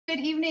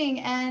Good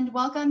evening and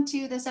welcome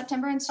to the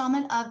September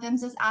installment of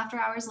VIMS's After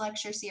Hours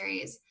Lecture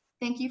Series.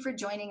 Thank you for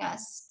joining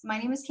us. My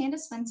name is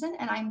Candace Vinson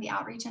and I'm the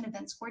Outreach and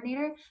Events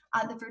Coordinator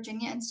at the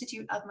Virginia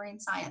Institute of Marine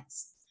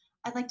Science.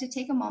 I'd like to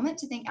take a moment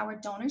to thank our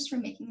donors for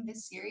making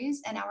this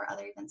series and our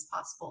other events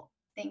possible.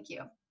 Thank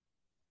you.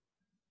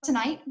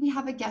 Tonight, we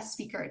have a guest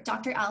speaker,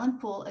 Dr. Alan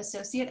Poole,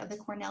 Associate of the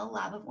Cornell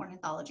Lab of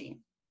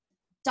Ornithology.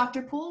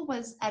 Dr. Poole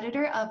was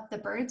editor of the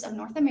Birds of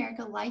North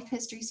America Life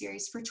History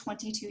series for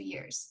 22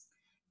 years.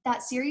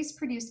 That series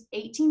produced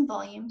 18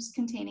 volumes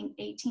containing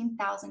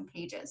 18,000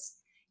 pages.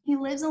 He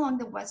lives along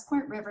the West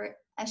Point River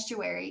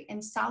estuary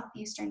in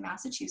southeastern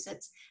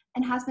Massachusetts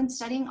and has been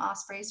studying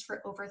ospreys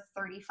for over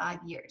 35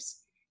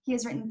 years. He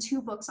has written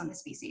 2 books on the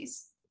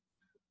species.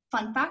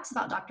 Fun facts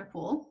about Dr.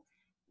 Poole: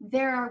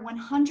 there are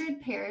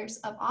 100 pairs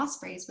of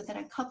ospreys within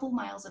a couple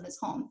miles of his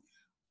home,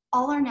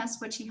 all are nests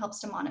which he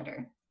helps to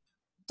monitor.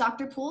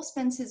 Dr. Poole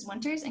spends his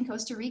winters in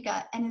Costa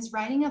Rica and is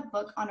writing a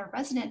book on a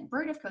resident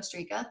bird of Costa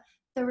Rica,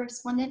 the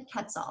resplendent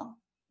quetzal.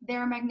 They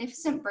are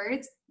magnificent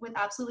birds with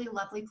absolutely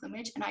lovely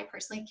plumage, and I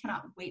personally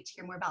cannot wait to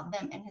hear more about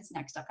them in his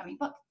next upcoming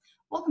book.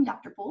 Welcome,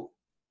 Dr. Poole.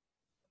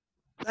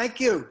 Thank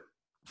you.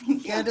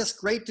 Thank you. Candace,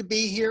 great to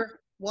be here.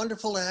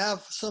 Wonderful to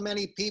have so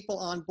many people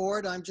on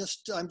board. I'm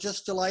just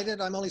delighted.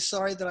 I'm only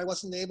sorry that I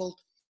wasn't able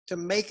to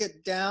make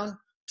it down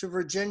to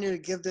Virginia to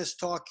give this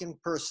talk in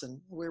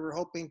person. We were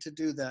hoping to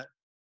do that.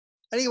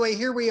 Anyway,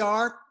 here we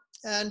are.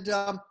 And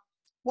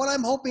what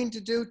I'm hoping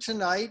to do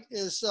tonight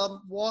is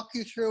walk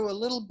you through a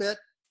little bit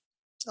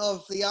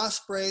of the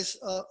ospreys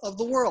of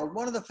the world.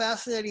 One of the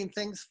fascinating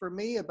things for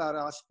me about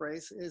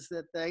ospreys is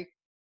that they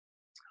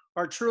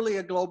are truly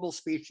a global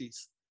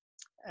species.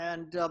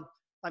 And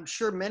I'm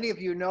sure many of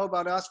you know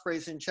about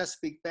ospreys in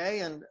Chesapeake Bay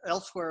and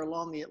elsewhere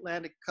along the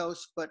Atlantic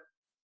coast, but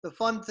the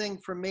fun thing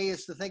for me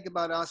is to think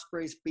about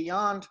ospreys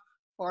beyond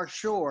our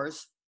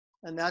shores,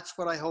 and that's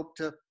what I hope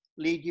to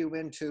lead you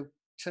into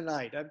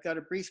tonight. I've got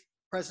a brief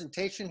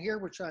presentation here,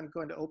 which I'm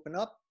going to open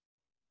up.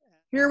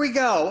 Here we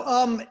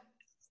go.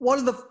 One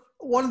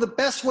of the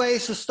best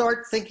ways to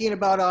start thinking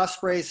about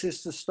ospreys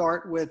is to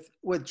start with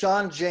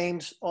John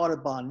James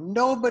Audubon.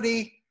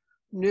 Nobody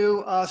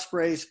knew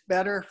ospreys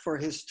better for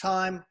his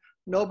time.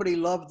 Nobody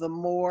loved them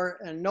more,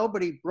 and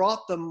nobody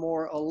brought them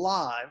more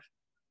alive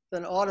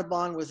than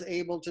Audubon was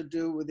able to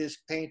do with his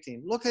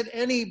painting. Look at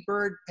any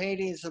bird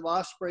paintings of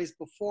ospreys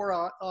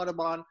before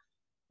Audubon,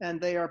 and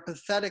they are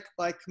pathetic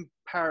by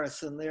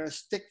comparison. They are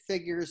stick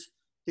figures.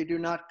 They do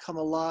not come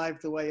alive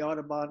the way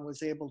Audubon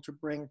was able to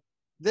bring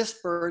this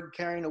bird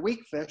carrying a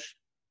weak fish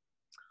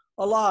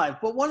alive.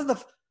 But one of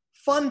the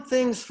fun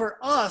things for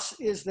us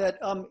is that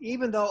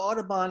even though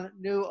Audubon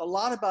knew a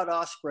lot about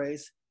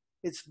ospreys,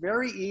 it's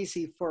very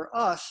easy for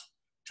us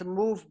to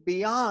move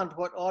beyond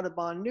what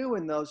Audubon knew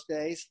in those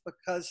days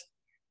because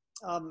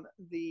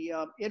the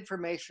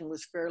information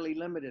was fairly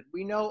limited.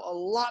 We know a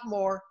lot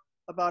more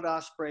about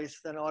ospreys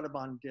than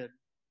Audubon did.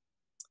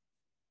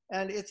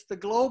 And it's the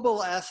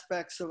global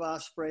aspects of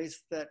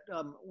ospreys that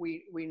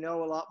we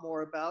know a lot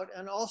more about,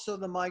 and also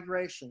the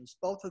migrations.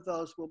 Both of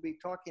those we'll be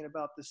talking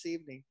about this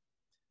evening.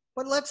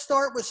 But let's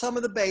start with some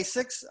of the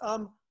basics.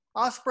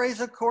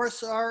 Ospreys, of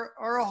course,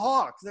 are a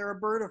hawk. They're a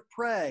bird of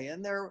prey,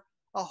 and they're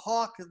a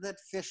hawk that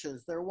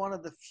fishes. They're one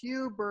of the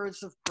few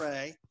birds of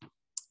prey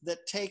that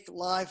take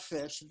live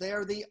fish. They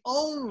are the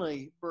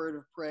only bird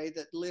of prey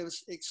that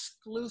lives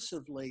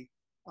exclusively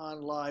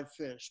on live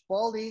fish.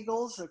 Bald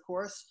eagles, of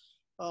course,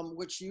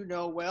 which you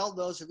know well,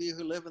 those of you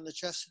who live in the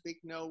Chesapeake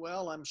know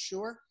well, I'm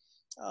sure,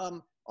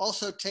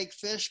 also take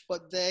fish,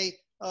 but they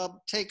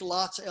take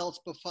lots else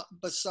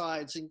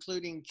besides,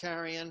 including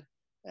carrion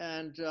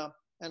and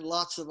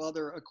lots of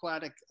other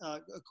aquatic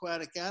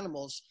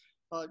animals.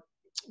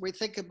 We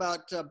think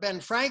about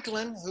Ben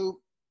Franklin, who,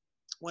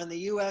 when the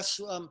U.S.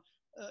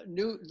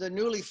 The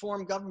newly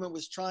formed government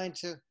was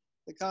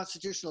the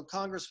Constitutional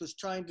Congress was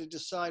trying to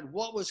decide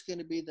what was going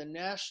to be the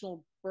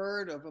national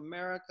bird of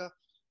America,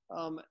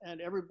 and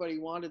everybody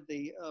wanted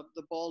the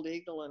bald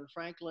eagle, and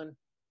Franklin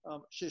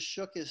just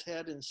shook his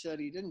head and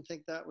said he didn't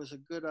think that was a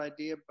good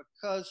idea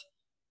because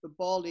the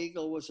bald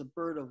eagle was a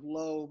bird of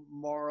low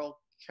moral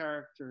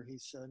character, he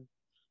said.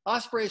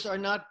 Ospreys are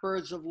not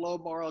birds of low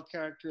moral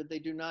character. They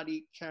do not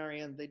eat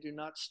carrion. They do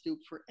not stoop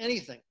for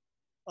anything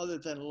other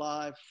than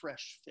live,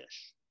 fresh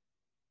fish.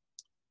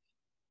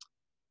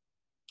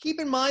 Keep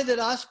in mind that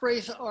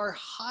ospreys are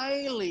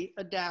highly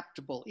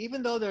adaptable.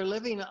 Even though they're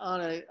living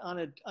on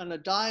a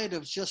diet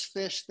of just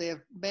fish, they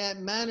have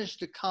managed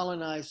to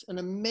colonize an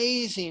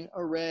amazing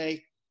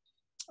array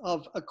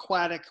of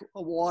aquatic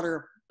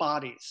water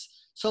bodies.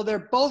 So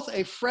they're both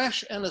a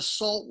fresh and a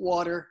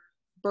saltwater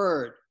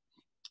bird.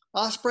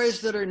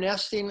 Ospreys that are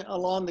nesting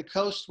along the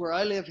coast where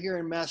I live here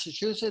in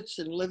Massachusetts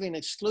and living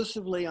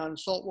exclusively on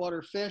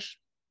saltwater fish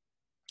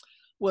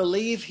will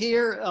leave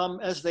here,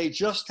 as they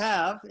just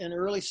have in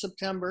early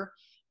September,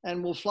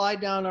 and will fly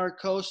down our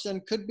coast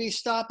and could be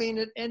stopping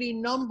at any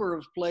number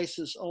of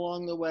places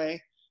along the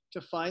way to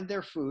find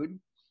their food.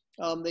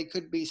 They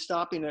could be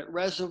stopping at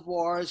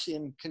reservoirs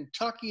in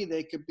Kentucky.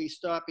 They could be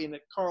stopping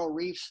at coral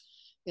reefs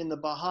in the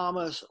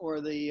Bahamas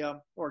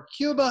or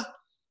Cuba,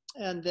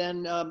 and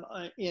then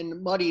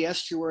in muddy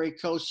estuary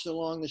coasts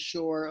along the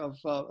shore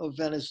of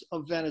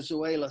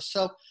Venezuela.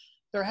 So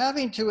they're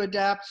having to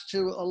adapt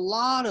to a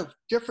lot of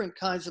different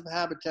kinds of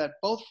habitat,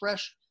 both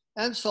fresh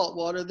and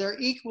saltwater. They're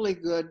equally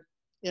good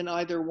in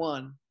either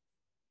one.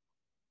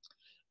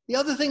 The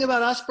other thing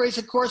about ospreys,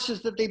 of course,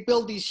 is that they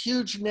build these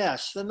huge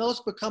nests, and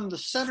those become the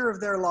center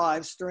of their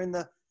lives during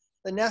the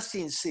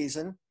nesting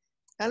season.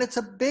 And it's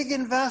a big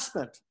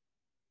investment.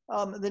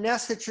 The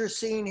nest that you're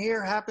seeing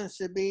here happens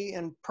to be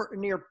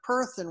near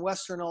Perth in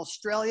Western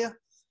Australia.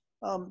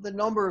 The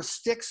number of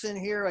sticks in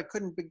here, I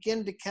couldn't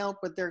begin to count,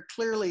 but they're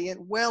clearly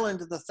well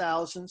into the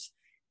thousands.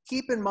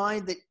 Keep in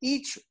mind that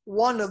each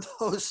one of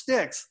those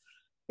sticks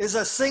is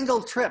a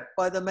single trip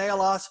by the male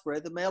osprey.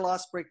 The male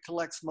osprey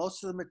collects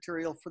most of the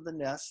material for the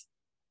nest.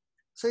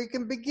 So you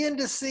can begin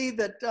to see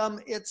that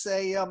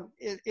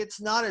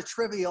it's not a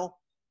trivial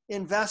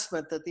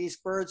investment that these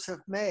birds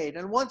have made.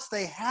 And once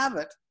they have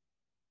it,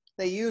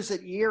 they use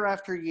it year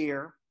after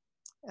year,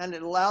 and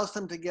it allows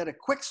them to get a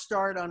quick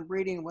start on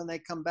breeding when they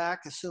come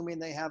back, assuming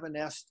they have a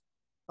nest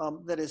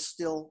that is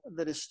still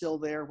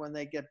there when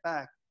they get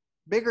back.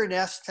 Bigger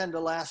nests tend to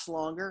last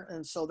longer,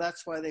 and so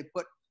that's why they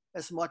put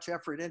as much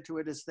effort into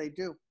it as they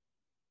do.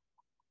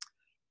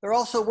 They're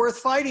also worth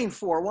fighting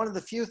for. One of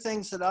the few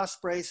things that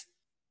ospreys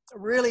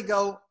really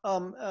go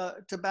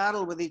to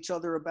battle with each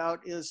other about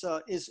is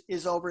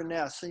over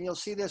nests. And you'll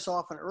see this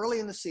often early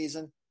in the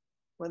season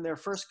when they're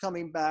first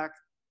coming back.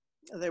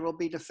 They will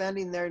be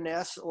defending their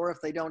nests, or if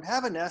they don't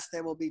have a nest,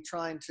 they will be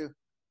trying to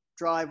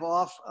drive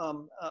off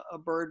a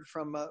bird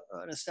from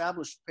an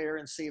established pair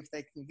and see if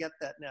they can get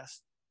that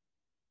nest.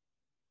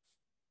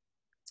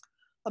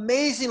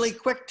 Amazingly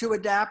quick to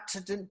adapt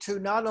to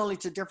not only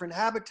to different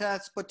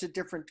habitats, but to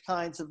different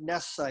kinds of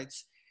nest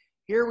sites.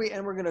 Here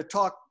we're going to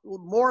talk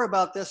more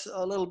about this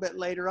a little bit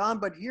later on,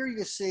 but here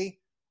you see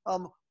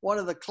one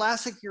of the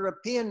classic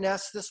European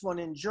nests, this one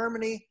in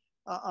Germany,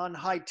 on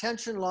high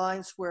tension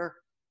lines where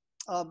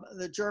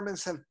the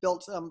Germans have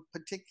built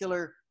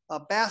particular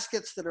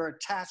baskets that are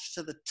attached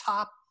to the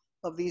top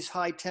of these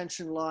high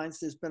tension lines.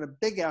 There's been a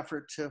big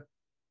effort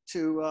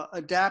to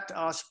adapt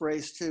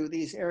ospreys to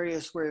these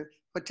areas where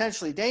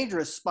potentially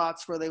dangerous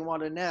spots where they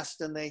want to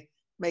nest, and they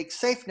make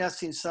safe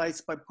nesting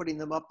sites by putting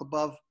them up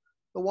above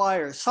the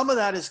wires. Some of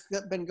that has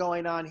been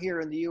going on here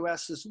in the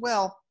US as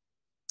well,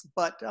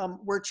 but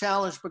we're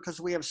challenged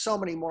because we have so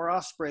many more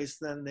ospreys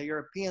than the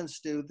Europeans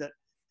do that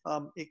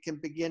it can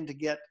begin to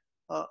get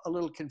a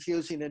little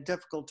confusing and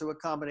difficult to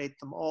accommodate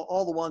them,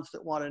 all the ones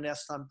that want to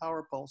nest on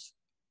power poles.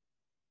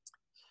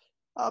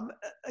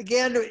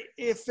 Again,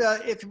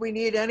 if we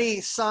need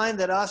any sign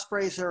that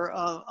ospreys are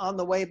on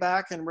the way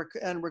back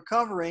and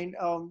recovering,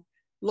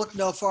 look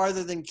no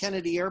farther than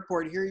Kennedy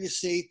Airport. Here you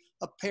see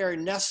a pair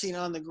nesting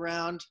on the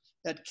ground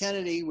at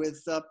Kennedy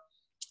with the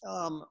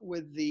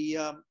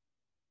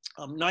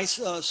nice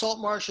salt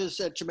marshes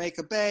at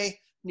Jamaica Bay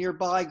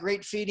nearby,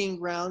 great feeding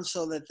grounds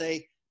so that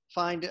they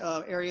find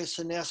areas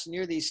to nest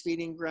near these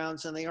feeding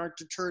grounds, and they aren't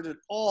deterred at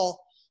all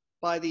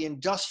by the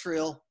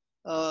industrial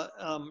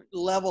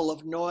level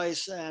of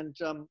noise and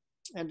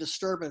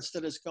disturbance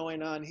that is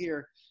going on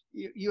here.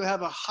 You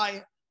have a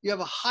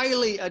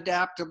highly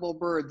adaptable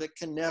bird that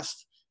can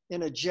nest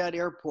in a jet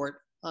airport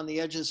on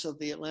the edges of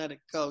the Atlantic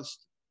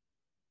coast.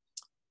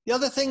 The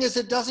other thing is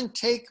it doesn't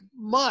take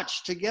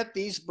much to get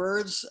these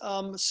birds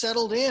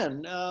settled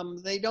in.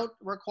 They don't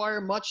require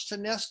much to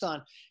nest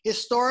on.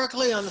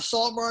 Historically, on the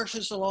salt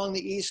marshes along the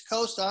East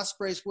Coast,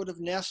 ospreys would have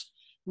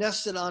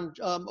nested on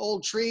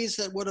old trees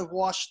that would have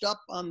washed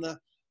up on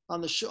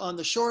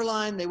the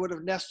shoreline. They would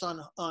have nested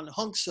on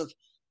hunks of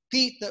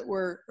peat that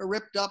were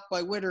ripped up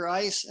by winter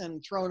ice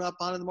and thrown up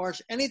onto the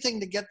marsh, anything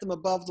to get them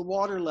above the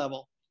water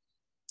level.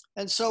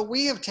 And so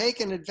we have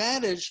taken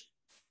advantage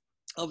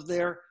of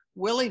their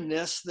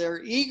willingness,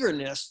 their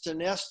eagerness to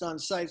nest on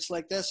sites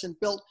like this, and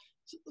built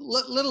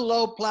little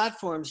low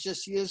platforms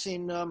just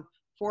using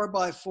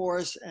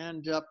 4x4s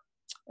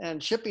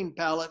and shipping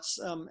pallets.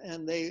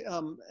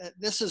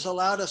 This has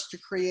allowed us to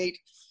create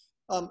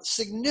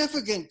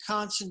significant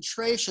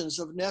concentrations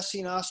of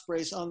nesting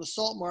ospreys on the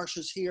salt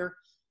marshes here,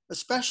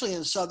 especially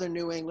in southern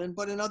New England,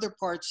 but in other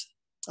parts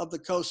of the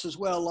coast as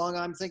well.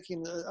 I'm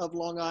thinking of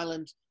Long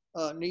Island,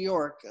 New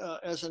York,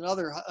 as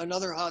another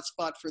hot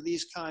spot for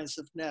these kinds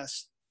of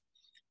nests.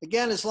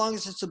 Again, as long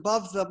as it's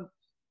above the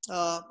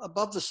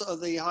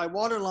high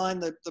water line,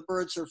 the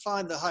birds are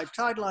fine. The high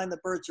tide line, the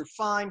birds are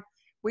fine.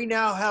 We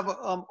now have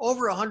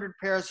over 100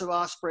 pairs of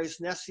ospreys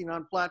nesting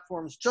on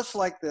platforms just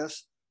like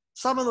this.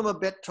 Some of them a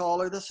bit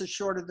taller. This is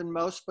shorter than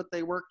most, but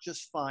they work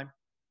just fine.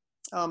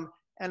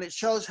 And it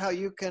shows how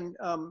you can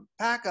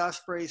pack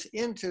ospreys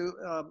into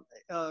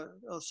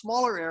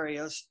smaller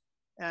areas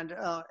and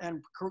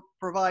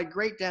provide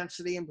great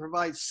density and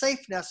provide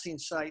safe nesting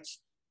sites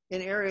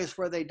in areas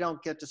where they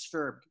don't get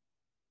disturbed.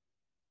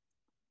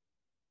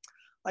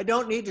 I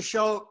don't need to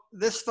show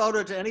this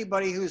photo to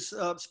anybody who's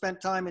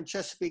spent time in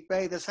Chesapeake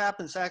Bay. This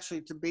happens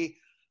actually to be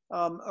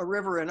a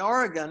river in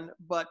Oregon,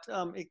 but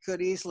it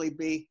could easily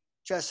be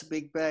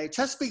Chesapeake Bay.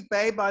 Chesapeake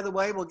Bay, by the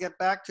way, we'll get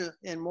back to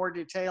in more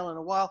detail in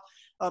a while.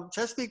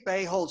 Chesapeake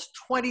Bay holds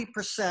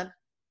 20%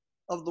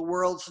 of the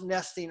world's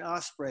nesting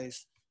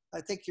ospreys.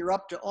 I think you're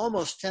up to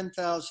almost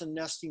 10,000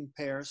 nesting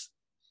pairs.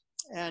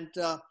 And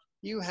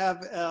you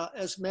have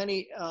as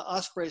many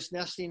ospreys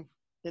nesting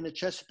in the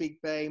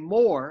Chesapeake Bay,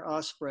 more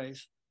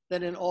ospreys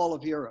than in all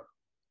of Europe.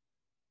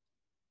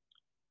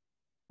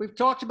 We've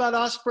talked about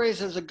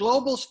ospreys as a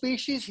global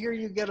species. Here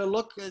you get a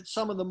look at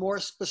some of the more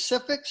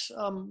specifics.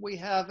 We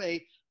have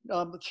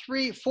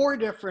four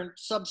different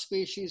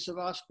subspecies of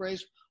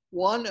ospreys.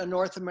 One, a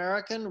North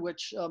American,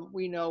 which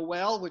we know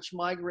well, which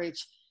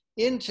migrates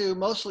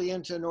mostly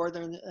into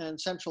northern and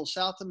central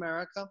South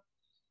America.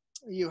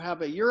 You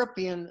have a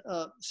European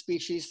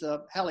species,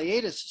 the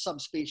Haliaetus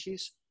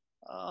subspecies,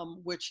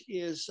 which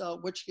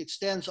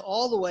extends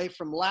all the way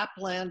from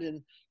Lapland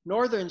in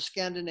northern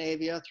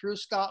Scandinavia through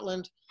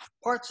Scotland,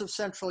 parts of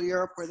Central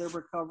Europe where they're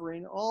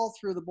recovering, all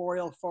through the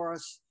boreal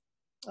forests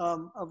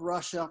of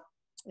Russia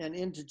and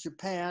into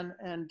Japan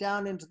and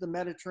down into the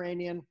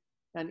Mediterranean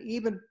and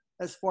even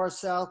as far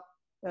south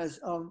as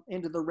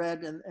into the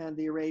Red and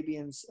the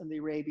Arabian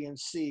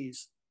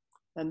Seas.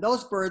 And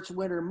those birds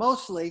winter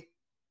mostly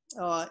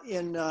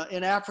in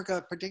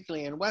Africa,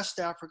 particularly in West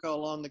Africa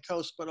along the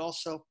coast, but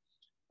also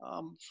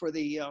for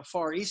the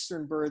far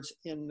eastern birds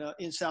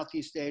in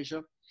Southeast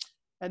Asia.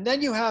 And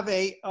then you have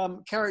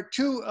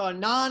two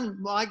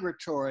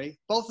non-migratory,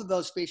 both of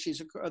those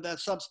species, that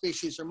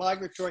subspecies are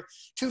migratory,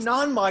 two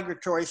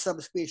non-migratory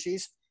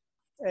subspecies,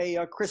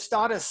 a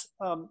cristatus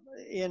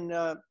in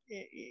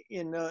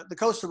the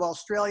coast of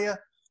Australia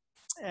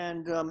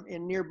and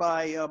in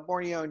nearby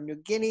Borneo and New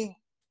Guinea,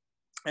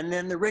 and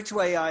then the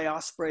Ridgway-eye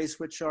ospreys,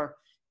 which are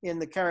in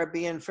the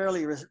Caribbean,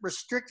 fairly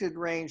restricted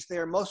range. They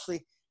are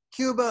mostly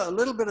Cuba, a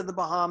little bit of the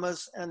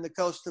Bahamas, and the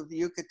coast of the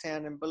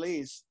Yucatan and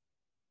Belize.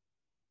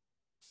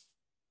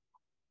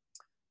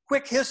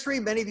 Quick history,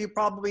 many of you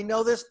probably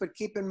know this, but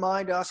keep in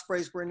mind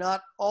ospreys were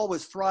not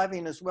always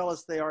thriving as well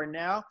as they are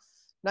now.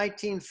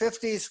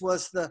 1950s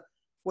was the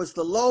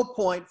low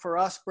point for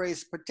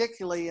ospreys,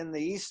 particularly in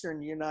the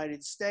eastern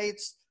United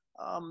States.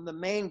 The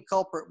main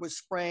culprit was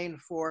spraying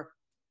for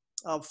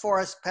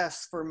forest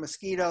pests, for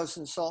mosquitoes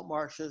and salt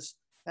marshes,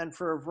 and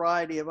for a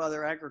variety of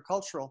other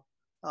agricultural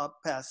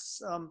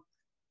pests.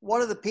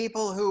 One of the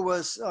people who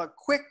was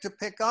quick to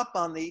pick up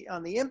on the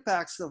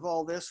impacts of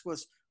all this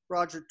was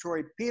Roger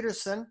Tory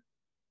Peterson,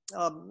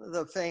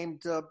 the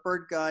famed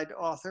bird guide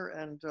author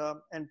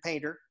and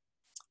painter.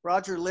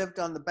 Roger lived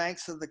on the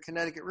banks of the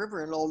Connecticut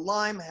River, and Old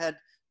Lyme had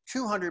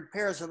 200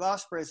 pairs of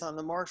ospreys on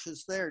the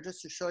marshes there,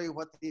 just to show you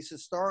what these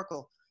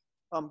historical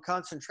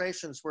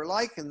concentrations were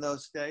like in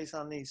those days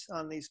on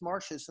these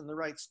marshes in the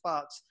right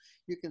spots.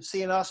 You can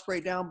see an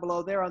osprey down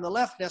below there on the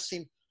left,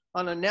 nesting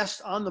on a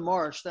nest on the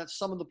marsh. That's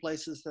some of the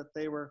places that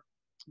they were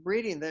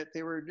breeding, that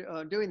they were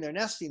doing their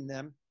nesting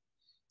then.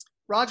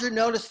 Roger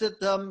noticed that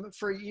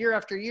for year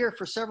after year,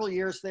 for several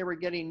years, they were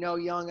getting no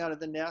young out of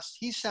the nest.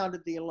 He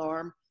sounded the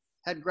alarm,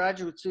 had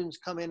graduate students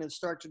come in and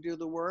start to do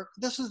the work.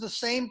 This is the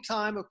same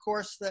time, of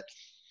course, that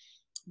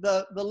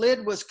the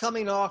lid was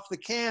coming off the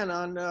can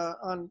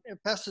on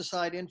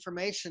pesticide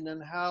information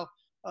and how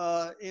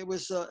it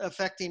was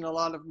affecting a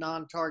lot of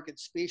non-target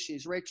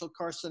species. Rachel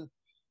Carson,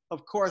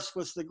 of course,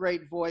 was the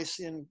great voice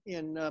in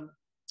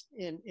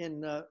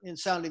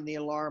sounding the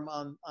alarm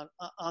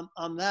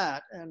on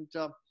that. And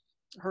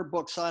her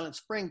book Silent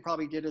Spring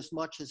probably did as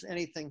much as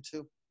anything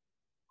to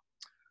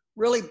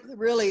really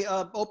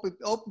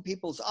open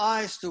people's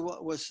eyes to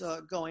what was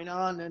going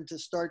on and to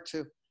start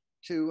to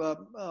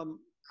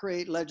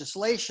create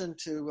legislation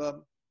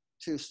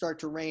to start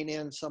to rein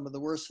in some of the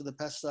worst of the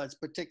pesticides,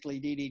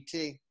 particularly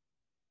DDT.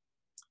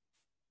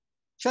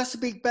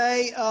 Chesapeake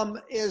Bay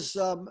is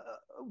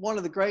one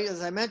of the great,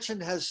 as I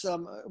mentioned, has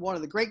one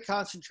of the great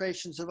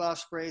concentrations of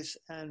ospreys,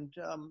 and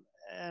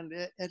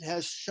it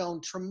has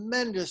shown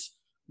tremendous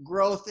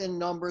growth in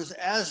numbers,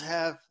 as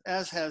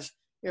has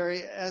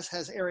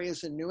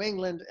areas in New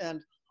England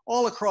and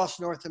all across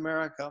North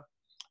America,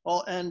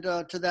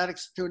 to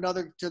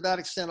that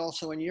extent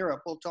also in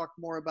Europe. We'll talk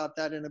more about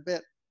that in a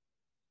bit.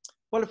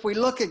 But if we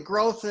look at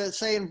growth,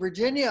 say in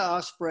Virginia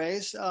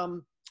ospreys,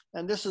 and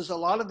a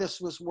lot of this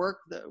was work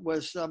that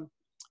was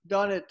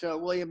done at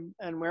William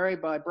and Mary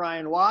by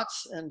Brian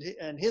Watts and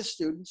his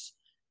students,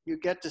 you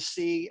get to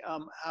see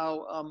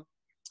how.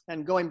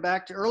 And going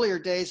back to earlier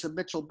days of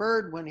Mitchell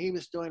Bird, when he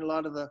was doing a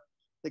lot of the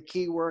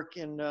key work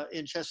in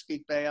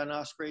Chesapeake Bay on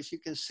ospreys, you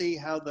can see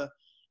how the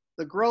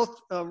growth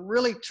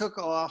really took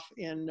off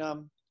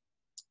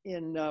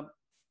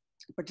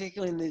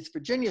particularly in these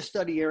Virginia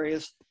study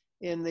areas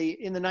in the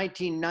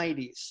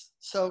 1990s.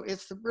 So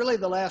it's really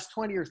the last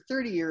 20 or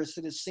 30 years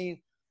that has seen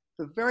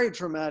the very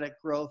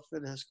dramatic growth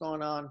that has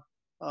gone on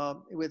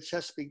with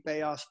Chesapeake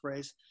Bay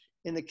ospreys.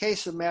 In the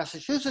case of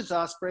Massachusetts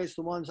ospreys,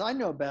 the ones I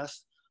know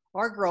best,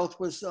 our growth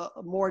was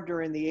more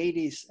during the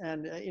 80s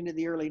and into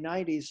the early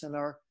 90s, and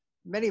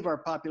many of our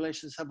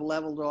populations have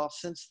leveled off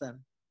since then.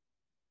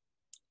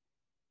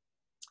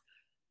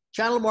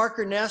 Channel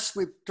marker nests,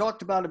 we've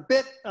talked about a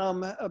bit,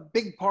 a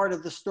big part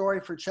of the story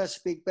for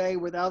Chesapeake Bay.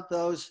 Without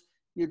those,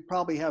 you'd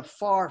probably have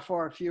far,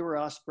 far fewer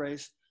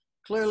ospreys.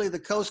 Clearly, the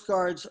Coast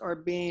Guards are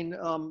being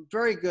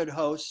very good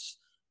hosts,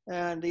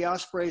 and the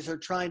ospreys are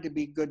trying to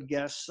be good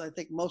guests. I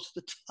think most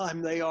of the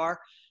time they are.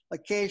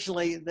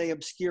 Occasionally, they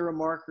obscure a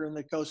marker and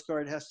the Coast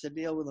Guard has to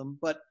deal with them,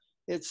 but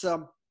it's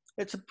a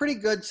pretty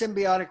good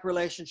symbiotic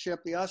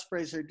relationship. The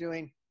ospreys are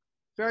doing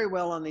very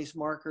well on these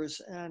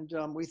markers, and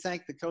we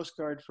thank the Coast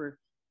Guard for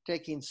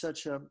taking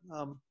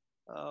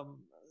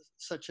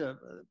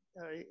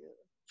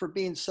for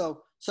being such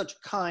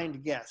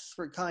kind guests,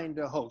 for kind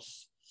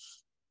hosts.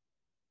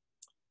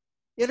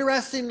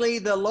 Interestingly,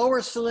 the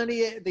lower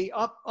salinity, the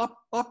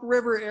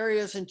upriver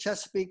areas in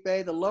Chesapeake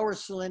Bay, the lower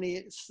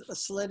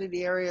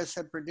salinity areas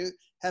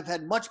have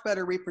had much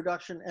better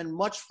reproduction and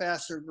much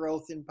faster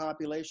growth in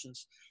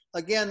populations.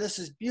 Again, this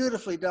is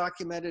beautifully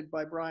documented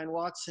by Brian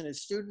Watts and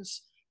his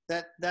students.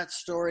 That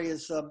story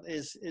is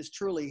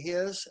truly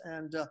his,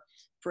 and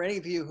for any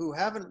of you who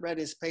haven't read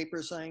his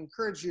papers, I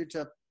encourage you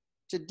to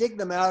dig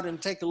them out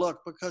and take a look,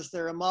 because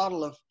they're a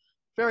model of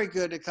very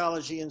good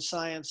ecology and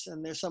science,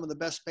 and they're some of the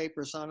best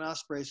papers on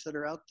ospreys that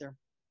are out there.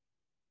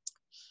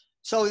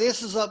 So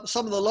this is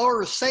some of the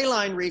lower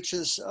saline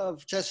reaches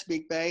of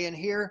Chesapeake Bay, and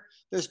here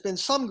there's been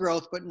some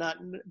growth, but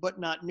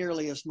not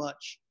nearly as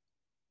much.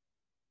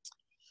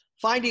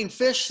 Finding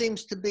fish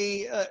seems to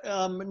be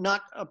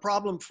not a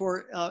problem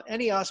for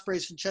any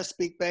ospreys in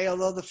Chesapeake Bay,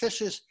 although the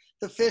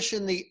fish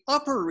in the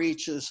upper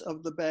reaches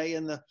of the bay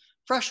and the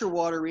fresher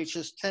water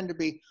reaches tend to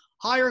be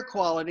higher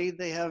quality.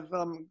 They have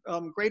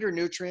greater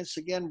nutrients.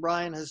 Again,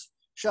 Brian has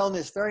shown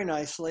this very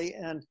nicely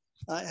and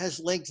has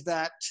linked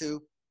that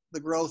to the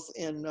growth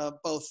in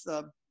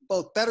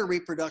both better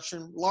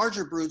reproduction,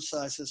 larger brood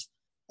sizes,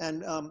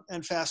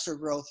 and faster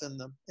growth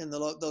in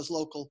those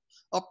local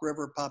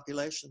upriver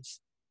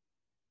populations.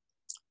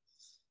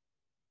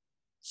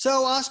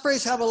 So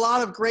ospreys have a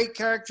lot of great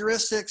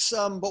characteristics,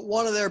 but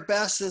one of their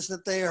best is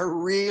that they are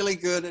really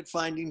good at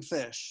finding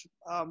fish.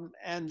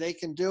 And they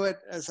can do it,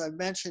 as I've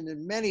mentioned,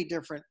 in many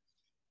different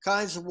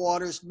kinds of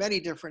waters, many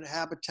different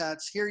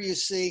habitats. Here you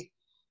see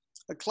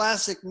a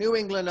classic New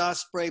England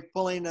osprey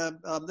pulling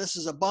this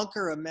is a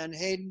bunker, a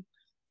Menhaden,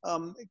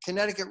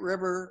 Connecticut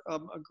River,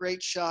 a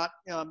great shot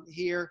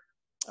here,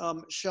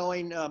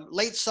 showing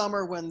late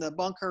summer when the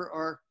bunker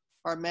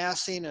are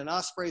massing and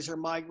ospreys are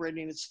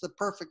migrating. It's the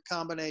perfect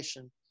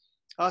combination.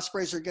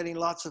 Ospreys are getting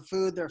lots of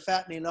food. They're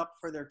fattening up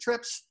for their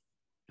trips.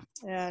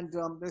 And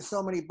there's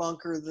so many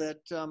bunker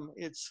that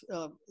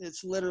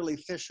it's literally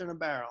fish in a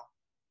barrel.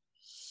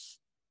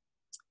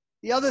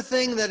 The other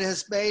thing that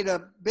has made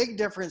a big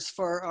difference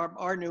for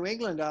our New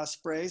England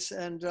ospreys,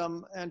 and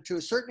to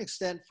a certain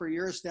extent for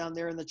years down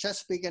there in the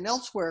Chesapeake and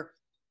elsewhere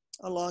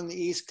along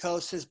the East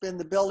Coast, has been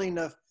the building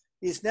of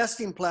these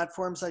nesting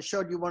platforms. I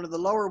showed you one of the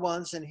lower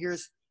ones, and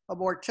here's a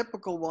more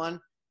typical one.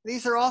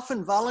 These are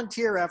often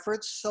volunteer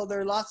efforts, so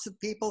there are lots of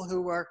people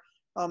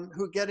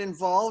who get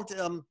involved.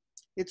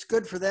 It's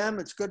good for them.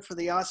 It's good for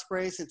the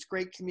ospreys. It's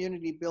great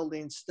community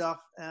building stuff,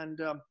 and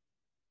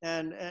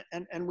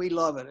we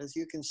love it. As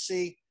you can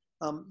see,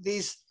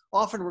 these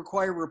often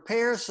require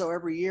repairs, so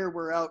every year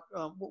we're out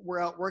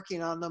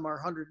working on them. Our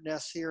 100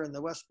 nests here in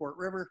the Westport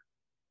River,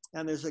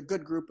 and there's a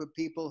good group of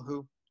people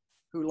who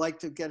like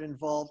to get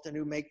involved and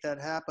who make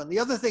that happen. The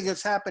other thing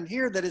that's happened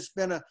here that has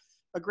been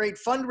a great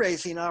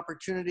fundraising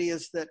opportunity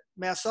is that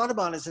Mass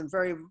Audubon is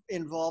very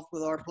involved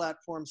with our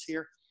platforms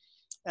here,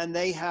 and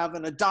they have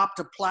an Adopt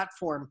a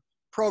Platform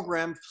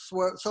program.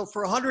 So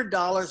for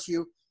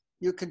 $100,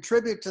 you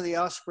contribute to the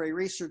Osprey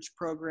Research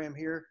Program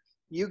here.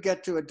 You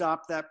get to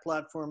adopt that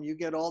platform. You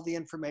get all the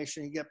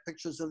information. You get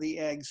pictures of the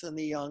eggs and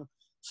the young.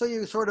 So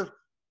you sort of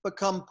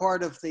become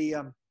part of the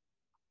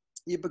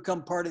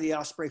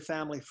Osprey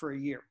family for a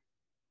year.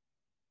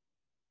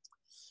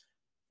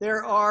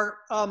 There are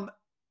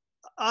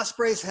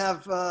ospreys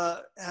have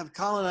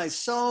colonized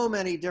so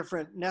many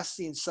different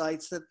nesting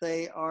sites that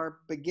they are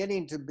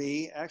beginning to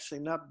be, actually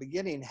not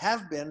beginning,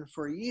 have been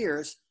for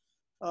years,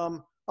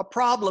 a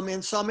problem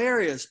in some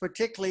areas,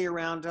 particularly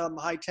around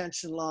high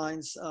tension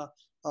lines,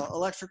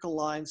 electrical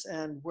lines,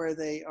 and where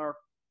they are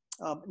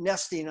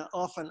nesting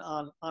often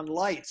on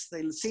lights.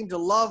 They seem to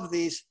love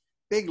these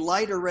big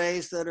light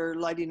arrays that are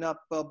lighting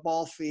up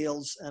ball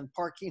fields and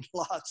parking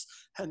lots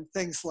and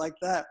things like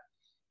that.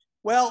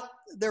 Well,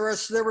 there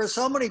were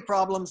so many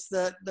problems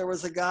that there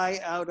was a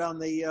guy out on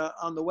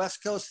the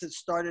West Coast that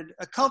started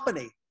a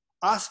company,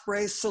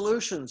 Ospreys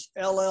Solutions,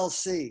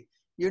 LLC.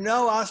 You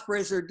know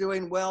ospreys are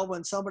doing well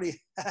when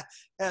somebody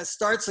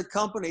starts a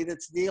company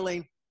that's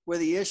dealing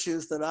with the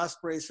issues that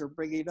ospreys are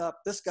bringing up.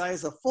 This guy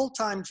has a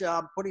full-time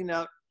job putting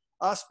out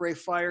osprey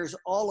fires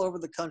all over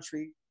the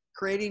country,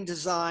 creating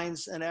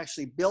designs and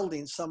actually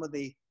building some of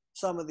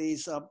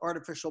these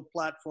artificial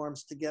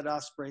platforms to get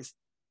ospreys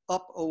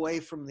up away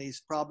from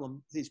these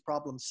problem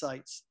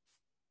sites.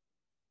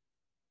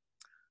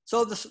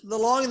 So the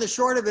long and the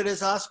short of it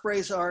is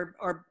ospreys are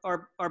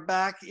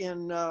back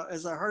in,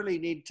 as I hardly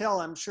need tell,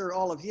 I'm sure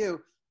all of you,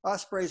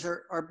 ospreys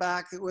are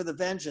back with a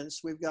vengeance.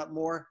 We've got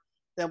more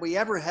than we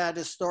ever had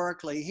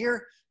historically.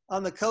 Here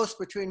on the coast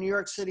between New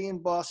York City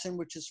and Boston,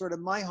 which is sort of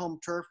my home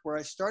turf where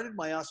I started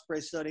my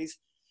osprey studies,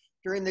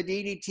 during the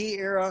DDT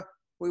era,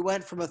 we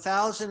went from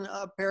 1,000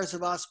 pairs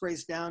of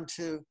ospreys down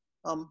to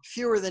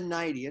fewer than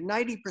 90, a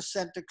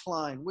 90%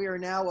 decline. We are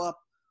now up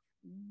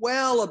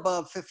well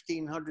above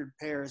 1,500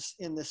 pairs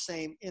in the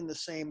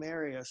same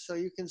area. So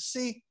you can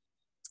see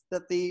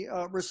that the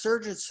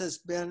resurgence has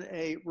been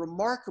a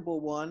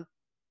remarkable one,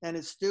 and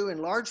it's due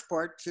in large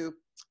part to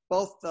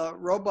both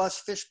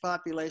robust fish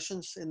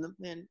populations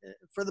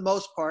for the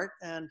most part,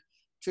 and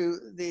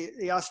to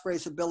the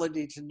osprey's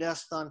ability to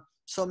nest on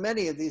so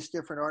many of these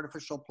different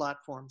artificial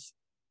platforms.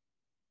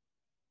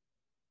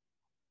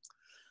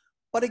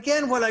 But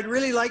again, what I'd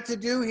really like to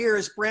do here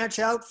is branch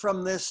out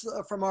from this,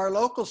 from our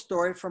local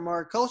story, from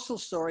our coastal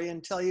story,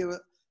 and tell you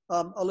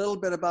a little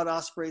bit about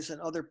ospreys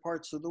in other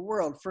parts of the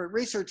world. For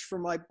research for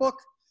my book,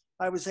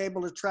 I was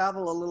able to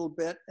travel a little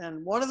bit,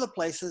 and one of the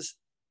places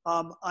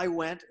I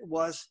went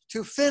was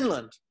to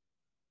Finland.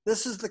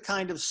 This is the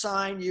kind of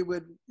sign you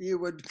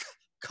would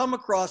come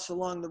across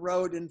along the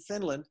road in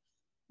Finland.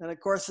 And of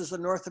course, as a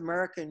North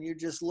American, you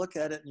just look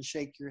at it and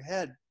shake your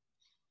head.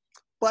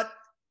 But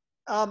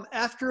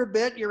after a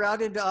bit, you're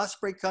out into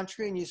osprey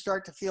country and you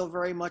start to feel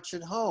very much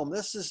at home.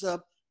 This is a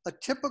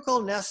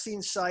typical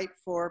nesting site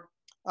for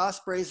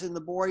ospreys in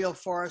the boreal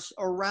forests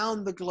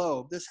around the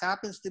globe. This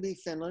happens to be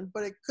Finland,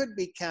 but it could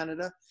be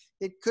Canada,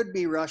 it could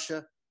be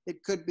Russia,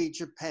 it could be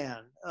Japan.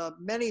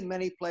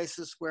 Many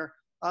places where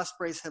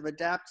ospreys have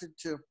adapted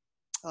to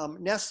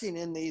nesting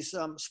in these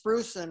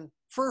spruce and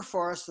fir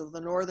forests of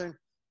the northern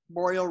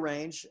boreal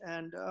range,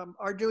 and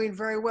are doing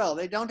very well.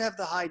 They don't have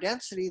the high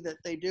density that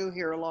they do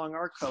here along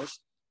our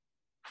coast,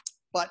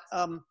 but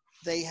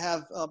they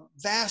have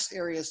vast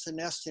areas to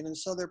nest in, and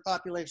so their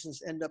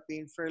populations end up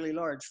being fairly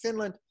large.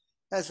 Finland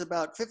has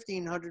about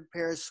 1,500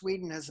 pairs.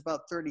 Sweden has about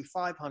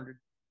 3,500.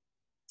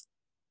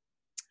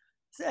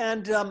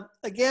 And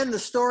again, the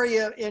story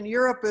in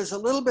Europe is a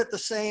little bit the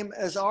same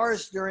as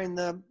ours during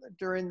the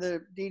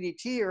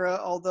DDT era,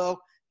 although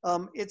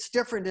it's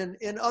different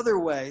in other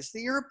ways.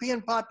 The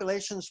European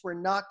populations were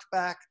knocked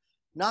back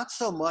not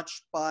so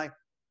much by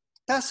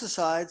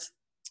pesticides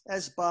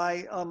as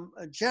by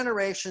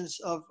generations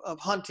of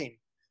hunting.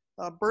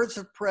 Birds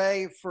of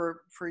prey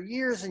for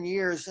years and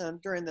years,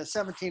 and during the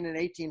 17 and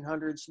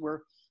 1800s,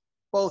 were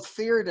both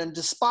feared and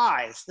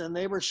despised, and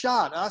they were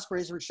shot.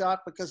 Ospreys were shot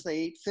because they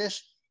ate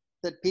fish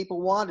that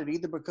people wanted,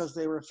 either because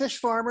they were fish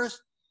farmers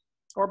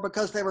or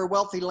because they were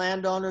wealthy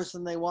landowners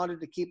and they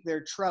wanted to keep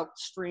their trout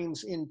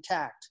streams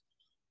intact.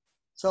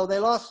 So they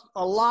lost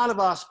a lot of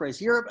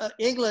ospreys.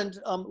 England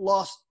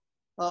lost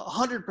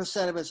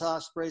 100% of its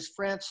ospreys.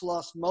 France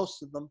lost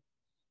most of them.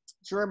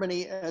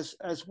 Germany as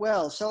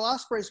well. So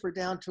ospreys were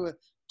down to a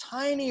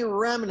tiny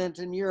remnant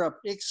in Europe,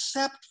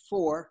 except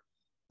for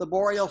the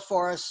boreal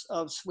forests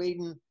of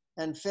Sweden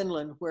and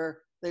Finland, where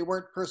they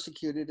weren't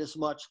persecuted as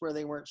much, where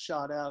they weren't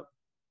shot out.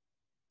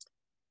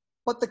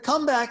 But the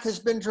comeback has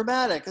been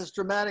dramatic, as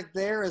dramatic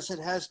there as it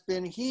has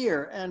been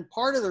here. And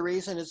part of the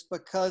reason is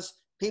because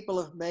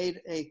people have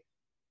made a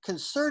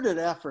concerted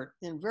effort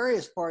in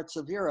various parts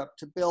of Europe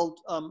to build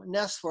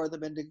nests for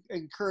them and to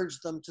encourage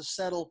them to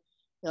settle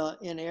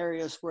in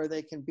areas where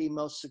they can be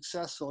most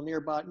successful,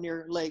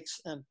 near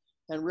lakes and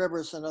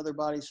rivers and other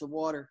bodies of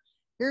water.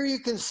 Here you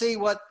can see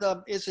what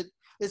is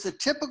a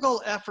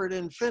typical effort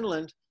in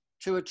Finland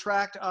to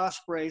attract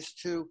ospreys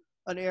to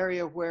an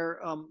area where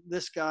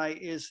this guy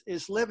is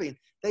living.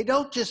 They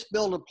don't just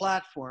build a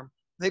platform,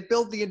 they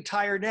build the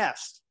entire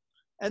nest.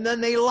 And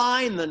then they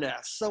line the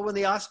nest. So when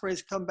the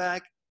ospreys come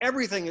back,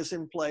 everything is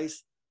in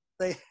place.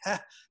 They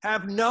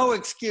have no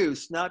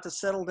excuse not to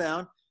settle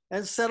down,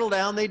 and settle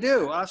down they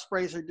do.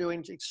 Ospreys are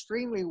doing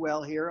extremely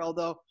well here,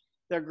 although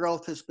their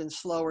growth has been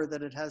slower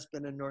than it has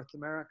been in North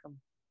America.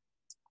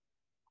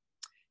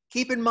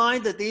 Keep in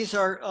mind that these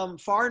are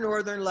far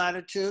northern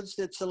latitudes.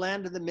 It's the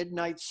land of the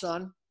midnight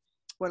sun.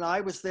 When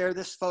I was there,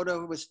 this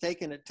photo was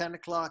taken at 10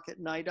 o'clock at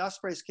night.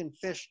 Ospreys can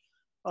fish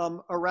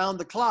around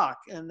the clock,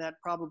 and that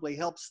probably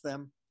helps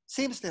them,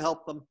 seems to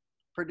help them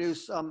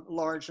produce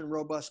large and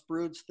robust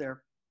broods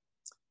there.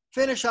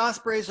 Finnish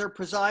ospreys are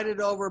presided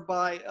over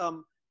by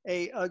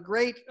a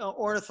great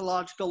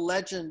ornithological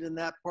legend in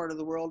that part of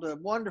the world, a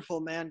wonderful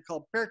man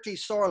called Pertti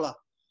Sorla.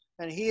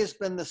 And he has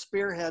been the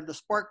spearhead, the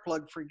spark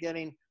plug for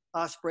getting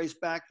ospreys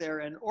back there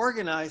and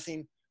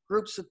organizing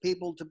groups of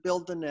people to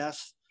build the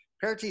nests.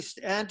 Pertti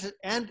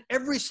and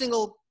every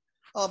single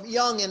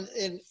young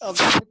of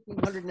the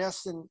 1,500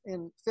 nests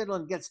in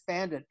Finland gets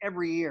banded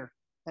every year.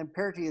 And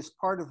Pertti is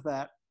part of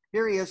that.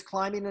 Here he is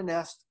climbing a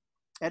nest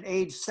at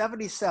age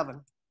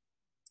 77.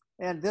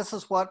 And this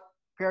is what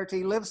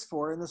Pertti lives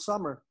for in the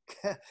summer,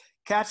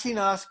 catching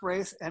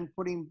ospreys and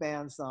putting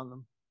bands on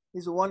them.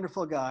 He's a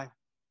wonderful guy.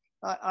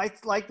 I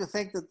like to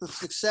think that the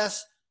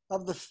success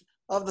of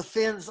the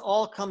Finns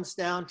all comes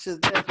down to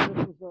this.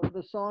 This was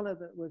the sauna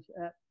that was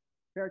at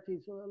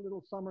Pertti's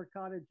little summer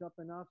cottage up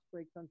in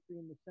Osprey country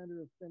in the center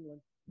of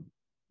Finland.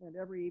 And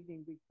every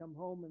evening we'd come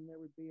home and there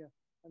would be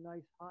a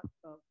nice hot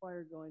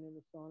fire going in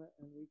the sauna,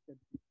 and we could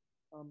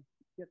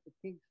get the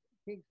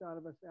kinks out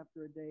of us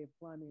after a day of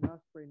climbing an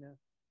osprey nest.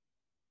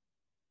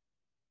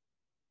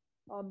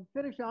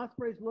 Finnish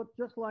ospreys look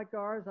just like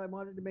ours. I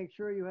wanted to make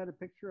sure you had a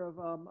picture of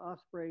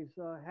ospreys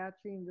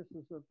hatching. This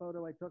is a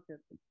photo I took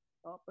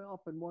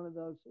up in one of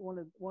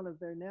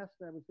their nests.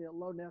 That was the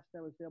low nest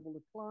I was able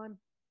to climb.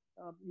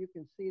 You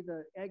can see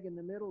the egg in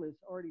the middle is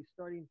already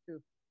starting to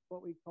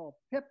what we call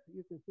pip.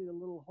 You can see the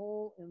little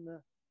hole in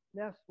the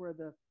nest where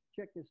the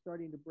chick is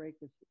starting to break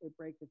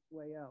its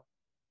way out.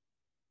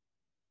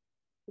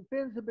 The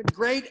Finns have been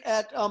great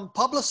at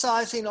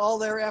publicizing all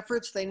their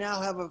efforts. They now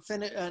have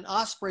an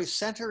osprey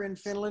center in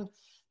Finland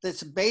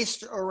that's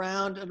based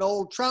around an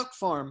old trout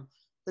farm.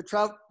 The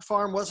trout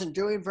farm wasn't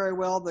doing very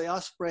well. The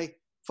osprey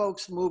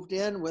folks moved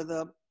in with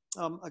a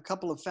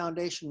couple of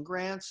foundation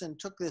grants and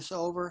took this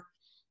over,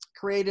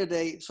 created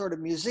a sort of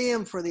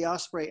museum for the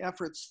osprey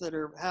efforts that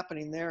are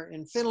happening there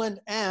in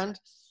Finland, and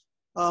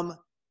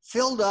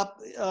filled up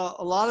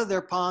a lot of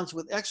their ponds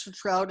with extra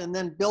trout, and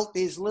then built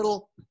these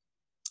little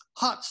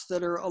huts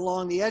that are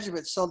along the edge of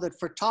it so that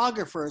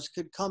photographers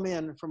could come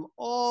in from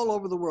all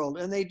over the world.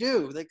 And they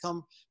do. They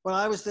come. When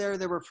I was there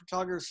were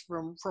photographers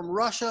from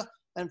Russia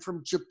and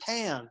from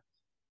Japan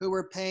who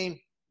were paying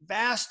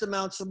vast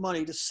amounts of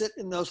money to sit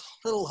in those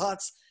little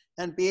huts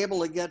and be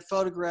able to get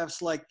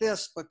photographs like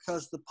this,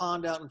 because the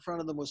pond out in front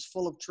of them was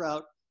full of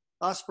trout.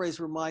 Ospreys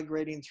were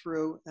migrating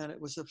through, and it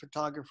was a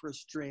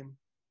photographer's dream.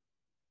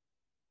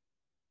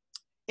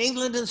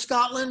 England and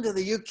Scotland,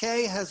 the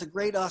UK, has a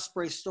great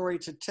osprey story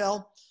to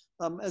tell.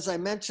 As I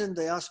mentioned,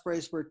 the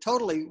ospreys were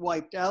totally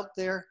wiped out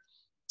there,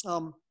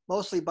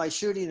 mostly by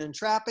shooting and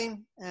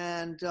trapping.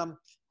 And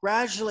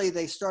gradually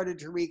they started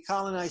to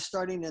recolonize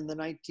starting in the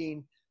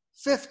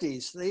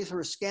 1950s. These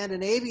were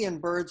Scandinavian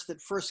birds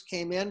that first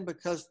came in,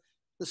 because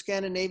the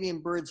Scandinavian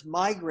birds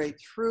migrate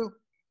through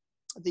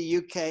the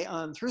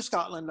UK, through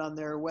Scotland on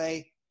their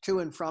way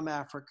to and from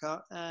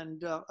Africa.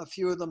 And a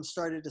few of them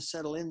started to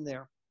settle in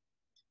there.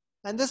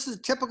 And this is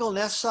a typical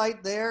nest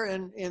site there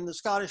in the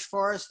Scottish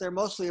forest. They're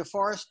mostly a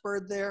forest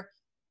bird there.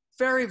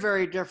 Very,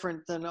 very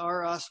different than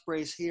our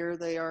ospreys here.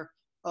 They are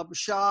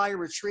shy,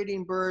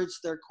 retreating birds.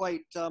 They're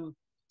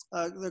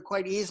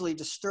quite easily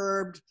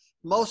disturbed.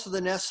 Most of the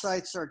nest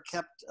sites are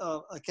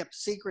kept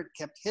secret,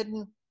 kept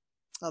hidden.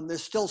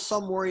 There's still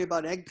some worry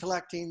about egg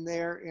collecting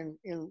there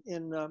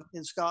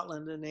in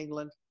Scotland and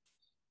England.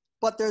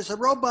 But there's a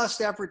robust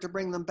effort to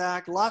bring them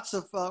back. Lots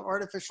of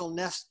artificial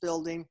nest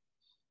building.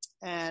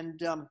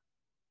 And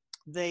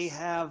they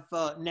have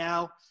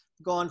now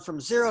gone from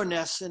 0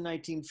 nests in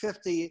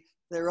 1950.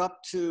 They're up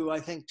to,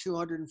 I think,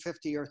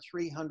 250 or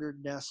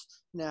 300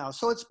 nests now.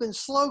 So it's been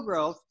slow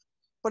growth,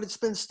 but it's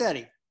been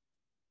steady.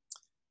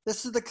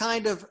 This is the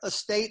kind of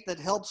estate that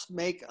helps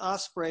make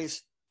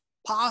ospreys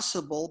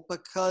possible,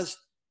 because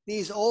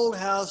these old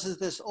houses,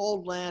 this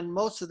old land,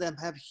 most of them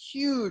have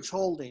huge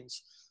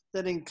holdings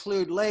that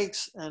include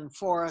lakes and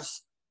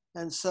forests.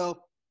 And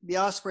so the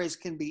ospreys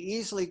can be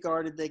easily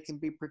guarded, they can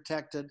be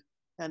protected,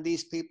 and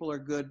these people are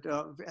good,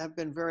 have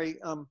been very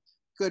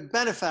good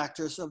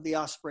benefactors of the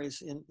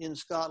ospreys in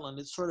Scotland.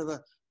 It's sort of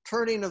a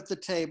turning of the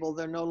table.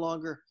 They're no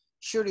longer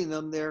shooting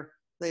them,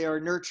 they are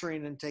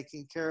nurturing and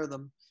taking care of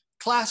them.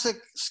 Classic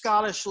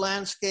Scottish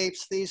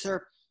landscapes. These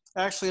are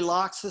actually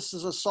lochs. This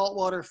is a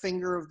saltwater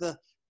finger of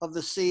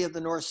the sea, of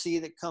the North Sea,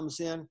 that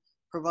comes in,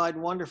 provide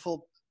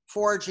wonderful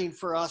foraging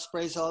for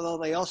ospreys, although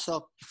they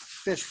also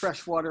fish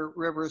freshwater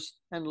rivers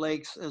and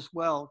lakes as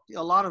well.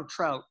 A lot of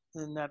trout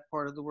in that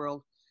part of the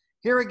world.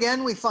 Here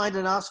again, we find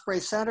an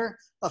osprey center,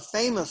 a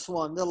famous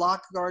one, the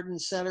Loch Garden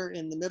Center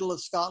in the middle of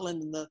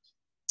Scotland,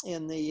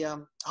 in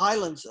the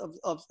Highlands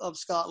of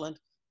Scotland.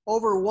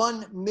 Over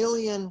 1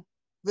 million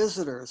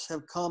visitors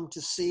have come to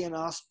see an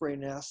osprey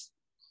nest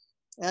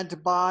and to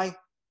buy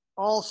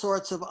all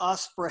sorts of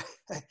osprey.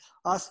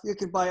 You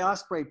can buy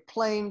osprey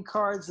playing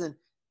cards and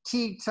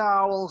tea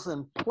towels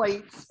and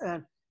plates,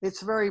 and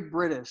it's very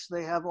British.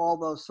 They have all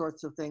those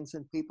sorts of things,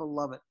 and people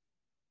love it.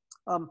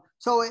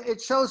 So it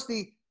shows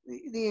the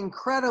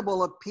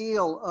incredible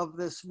appeal of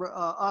this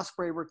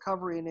osprey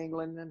recovery in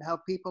England and how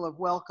people have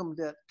welcomed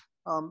it.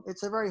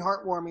 It's a very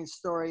heartwarming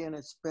story, and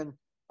it's been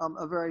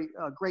a very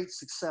great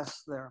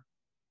success there.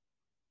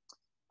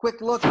 Quick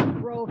look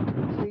at growth. You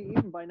can see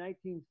even by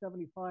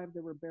 1975,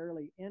 there were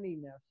barely any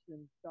nests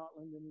in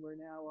Scotland, and we're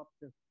now up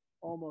to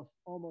almost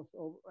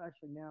over,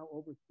 actually now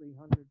over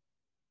 300.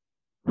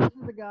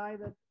 This is a guy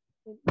that,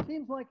 it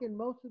seems like in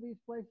most of these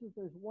places,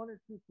 there's 1 or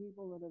 2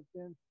 people that have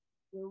been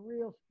the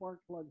real spark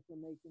plugs for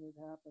making it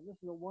happen. This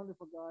is a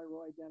wonderful guy,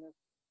 Roy Dennis,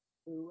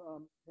 who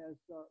has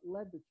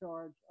led the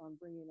charge on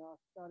bringing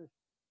Scottish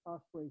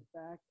ospreys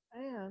back,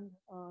 and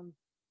on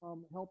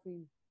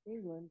helping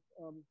England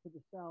to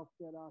the south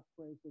get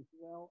ospreys as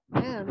well,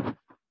 and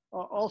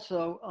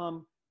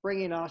also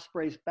bringing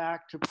ospreys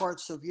back to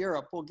parts of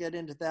Europe. We'll get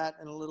into that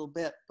in a little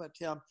bit, but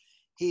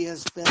he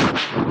has been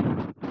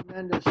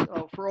tremendous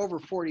for over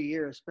 40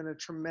 years. Been a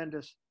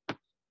tremendous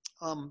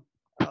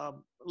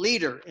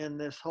leader in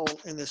this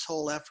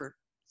whole effort.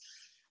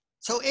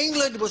 So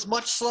England was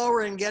much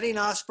slower in getting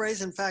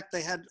ospreys. In fact,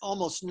 they had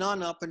almost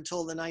none up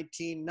until the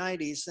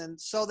 1990s.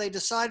 And so they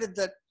decided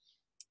that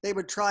they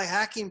would try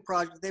hacking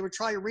projects. They would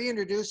try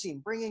reintroducing,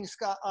 bringing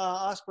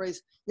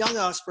ospreys, young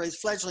ospreys,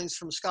 fledglings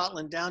from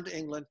Scotland down to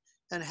England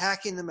and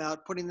hacking them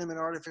out, putting them in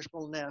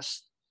artificial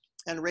nests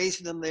and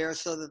raising them there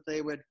so that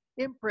they would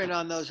imprint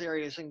on those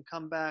areas and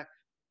come back.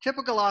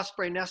 Typical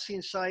osprey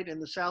nesting site in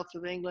the south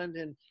of England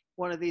in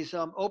one of these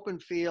open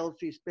fields,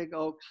 these big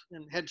oaks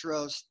and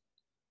hedgerows.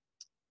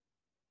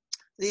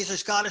 These are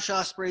Scottish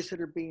ospreys that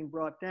are being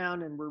brought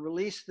down and were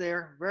released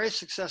there. Very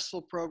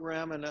successful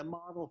program and a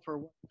model for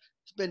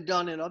what's been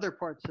done in other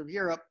parts of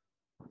Europe.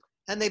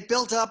 And they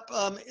built up,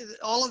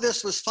 all of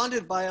this was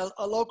funded by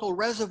a local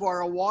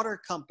reservoir, a water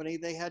company.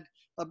 They had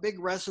a big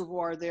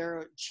reservoir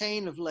there, a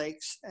chain of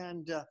lakes,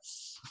 and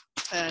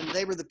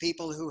they were the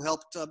people who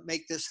helped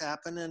make this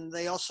happen. And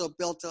they also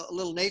built a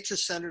little nature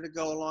center to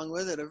go along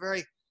with it, a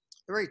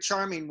very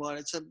charming one.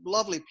 It's a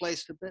lovely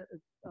place to visit.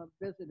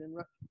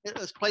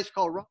 It's a place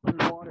called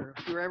Rutland Water.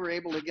 If you're ever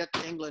able to get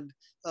to England,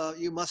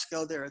 you must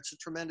go there. It's a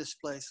tremendous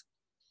place.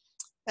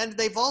 And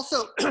they've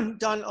also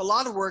done a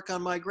lot of work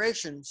on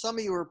migration. Some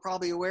of you are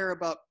probably aware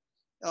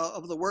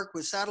of the work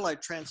with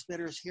satellite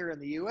transmitters here in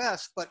the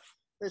US, but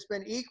there's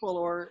been equal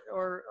or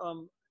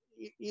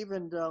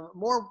even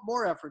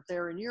more effort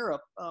there in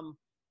Europe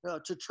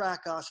to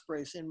track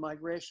ospreys in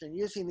migration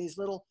using these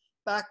little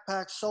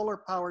backpack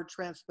solar-powered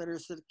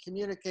transmitters that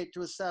communicate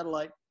to a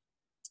satellite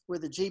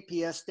with the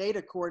GPS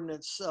data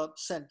coordinates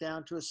sent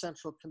down to a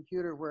central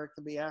computer where it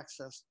can be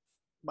accessed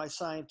by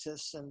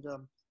scientists and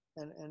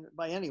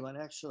by anyone,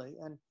 actually.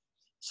 And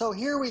so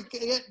here we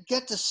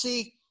get to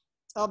see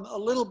a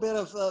little bit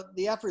of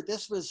the effort.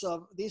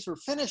 These were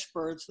Finnish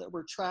birds that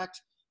were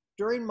tracked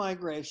during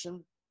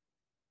migration.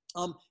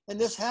 And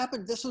this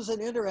was an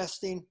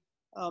interesting,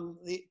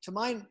 to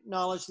my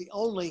knowledge, the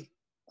only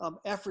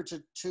effort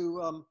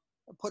to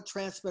put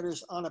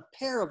transmitters on a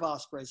pair of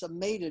ospreys, a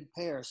mated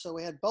pair. So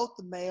we had both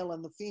the male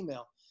and the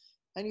female.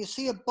 And you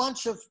see a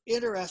bunch of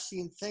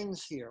interesting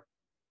things here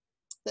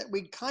that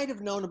we'd kind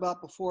of known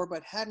about before,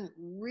 but hadn't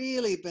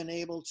really been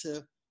able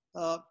to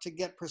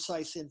get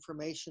precise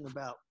information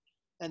about.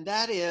 And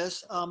that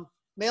is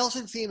males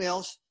and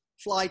females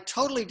fly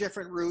totally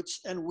different routes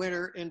and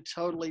winter in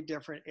totally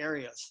different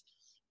areas.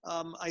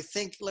 I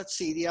think, let's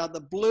see,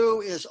 the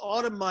blue is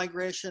autumn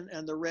migration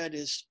and the red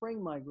is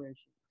spring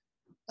migration.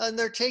 And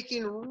they're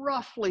taking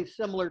roughly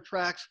similar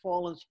tracks,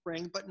 fall and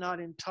spring, but not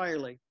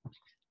entirely.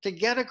 To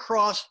get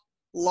across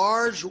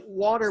large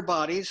water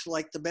bodies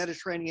like the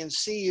Mediterranean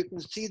Sea, you can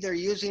see they're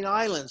using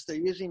islands, they're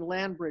using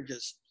land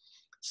bridges.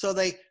 So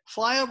they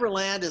fly over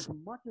land as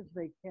much as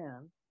they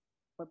can,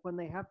 but when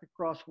they have to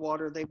cross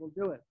water, they will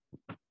do it.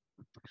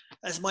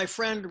 As my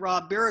friend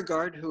Rob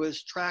Beauregard, who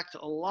has tracked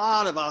a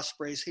lot of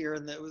ospreys here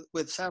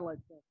with satellite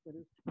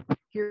transmitters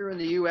here in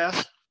the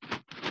US,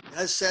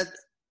 has said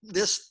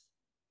this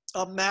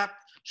map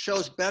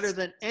shows better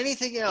than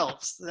anything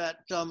else that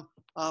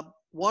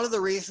one of the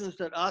reasons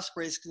that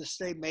ospreys can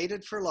stay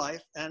mated for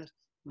life, and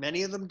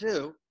many of them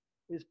do,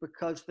 is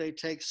because they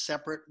take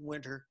separate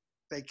winter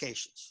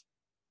vacations.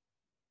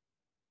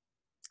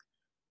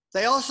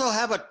 They also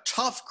have a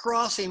tough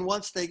crossing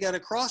once they get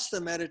across the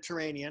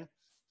Mediterranean.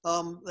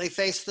 They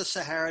face the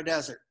Sahara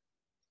Desert.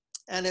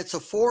 And it's a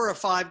 4 or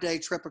 5 day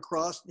trip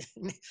across.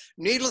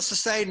 Needless to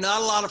say,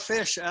 not a lot of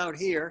fish out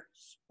here.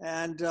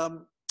 And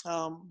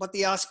but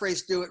the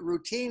ospreys do it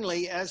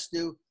routinely, as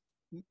do,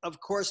 of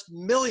course,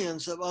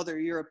 millions of other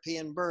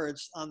European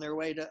birds on their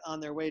way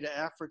to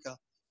Africa.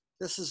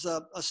 This is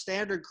a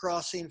standard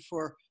crossing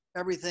for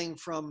everything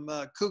from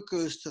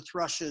cuckoos to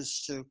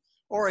thrushes to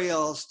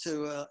orioles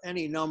to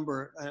any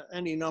number,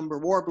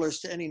 warblers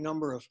to any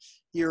number of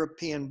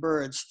European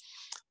birds.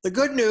 The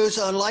good news,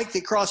 unlike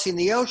the crossing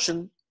the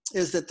ocean,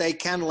 is that they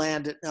can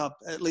land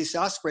at least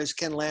ospreys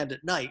can land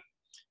at night,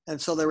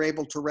 and so they're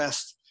able to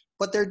rest.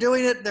 But they're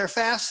doing it, they're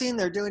fasting,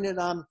 they're doing it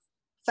on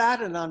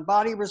fat and on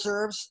body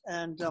reserves,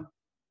 and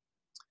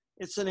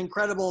it's an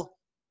incredible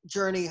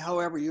journey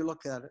however you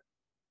look at it.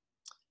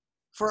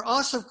 For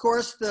us, of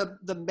course,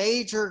 the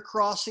major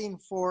crossing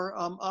for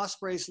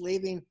ospreys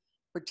leaving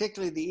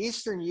particularly the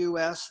eastern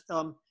US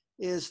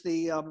is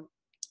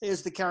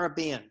the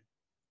Caribbean.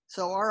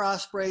 So our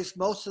ospreys,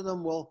 most of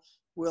them will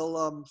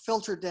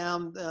filter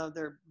down,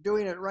 they're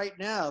doing it right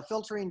now,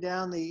 filtering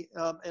down the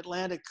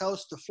Atlantic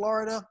coast to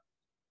Florida,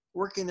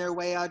 working their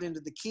way out into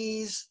the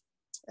Keys,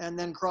 and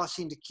then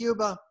crossing to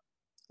Cuba,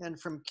 and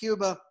from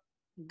Cuba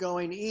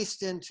going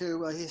east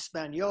into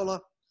Hispaniola,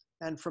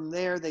 and from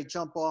there they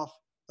jump off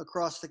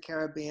across the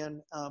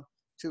Caribbean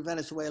to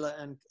Venezuela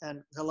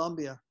and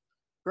Colombia.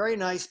 Very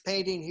nice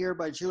painting here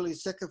by Julie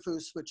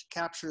Zickafoos, which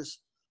captures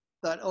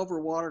that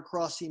overwater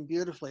crossing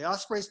beautifully.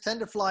 Ospreys tend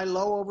to fly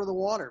low over the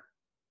water.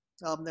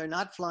 They're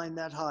not flying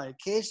that high.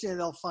 Occasionally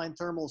they'll find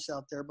thermals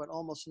out there, but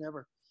almost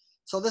never.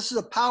 So this is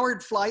a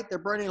powered flight. They're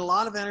burning a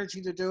lot of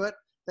energy to do it.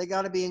 They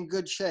got to be in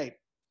good shape.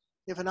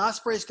 If an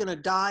osprey is going to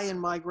die in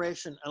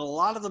migration, and a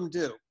lot of them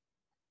do,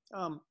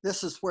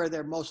 this is where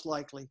they're most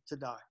likely to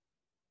die.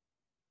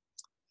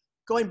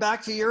 Going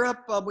back to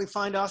Europe, we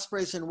find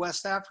ospreys in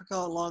West Africa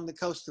along the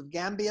coast of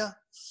Gambia,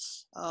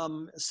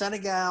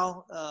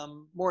 Senegal,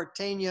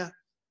 Mauritania,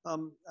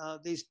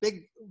 these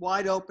big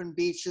wide open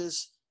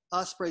beaches.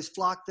 Ospreys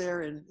flock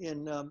there in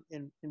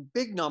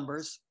big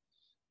numbers.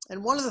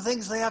 And one of the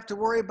things they have to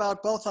worry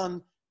about both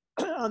on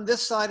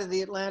this side of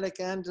the Atlantic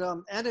and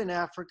in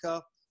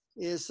Africa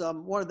is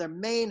one of their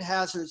main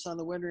hazards on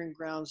the wintering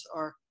grounds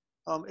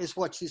is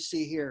what you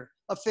see here,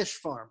 a fish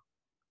farm.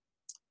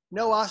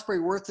 No osprey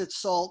worth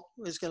its salt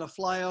is going to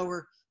fly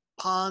over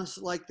ponds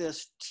like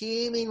this,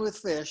 teeming with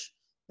fish,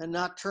 and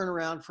not turn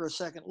around for a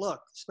second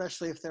look,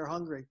 especially if they're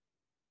hungry.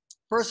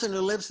 Person who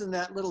lives in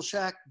that little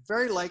shack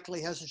very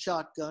likely has a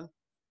shotgun,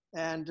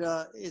 and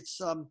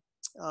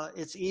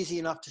it's easy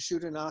enough to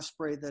shoot an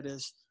osprey that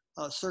is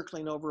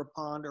circling over a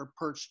pond or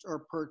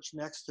perched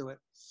next to it.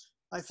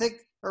 I think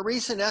a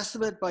recent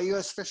estimate by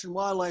U.S. Fish and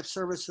Wildlife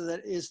Service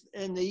that is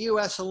in the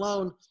U.S.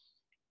 alone,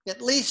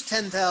 at least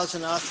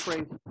 10,000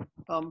 ospreys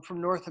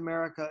from North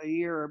America a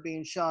year are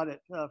being shot at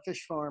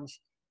fish farms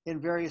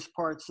in various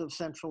parts of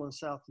Central and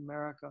South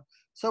America.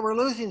 So we're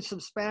losing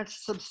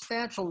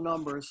substantial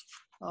numbers.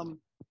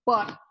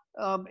 But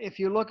if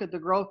you look at the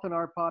growth in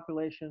our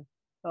population,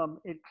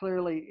 it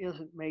clearly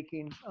isn't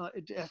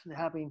it isn't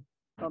having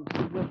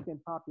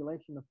significant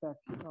population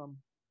effects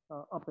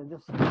up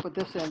at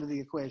this end of the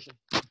equation.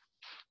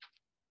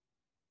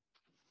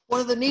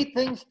 One of the neat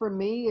things for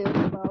me is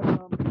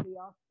about the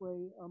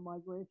osprey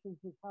migrations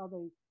is how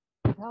they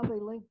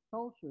link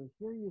cultures.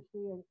 Here you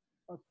see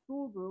a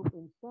school group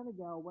in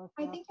Senegal, West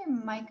Africa. I think your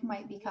mic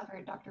might be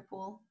covered, Dr.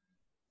 Poole.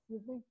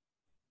 Excuse me?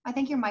 I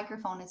think your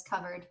microphone is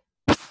covered.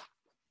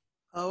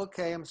 Oh,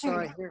 okay, I'm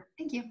sorry. Here.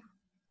 Thank you.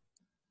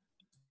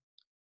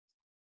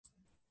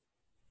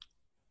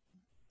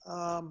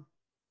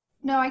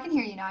 No, I can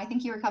hear you now. I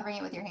think you were covering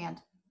it with your hand.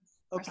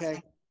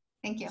 Okay.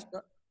 Thank you.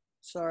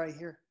 Sorry,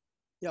 here.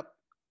 Yep.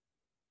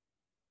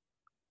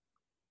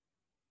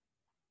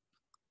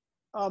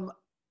 The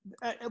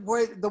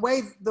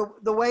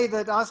way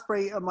that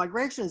osprey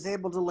migration is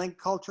able to link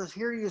cultures.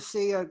 Here you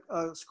see a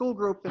school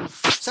group in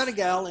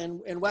Senegal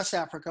in West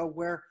Africa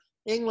where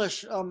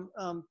English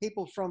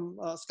people from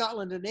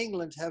Scotland and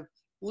England have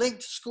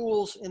linked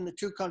schools in the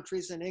two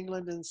countries, in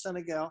England and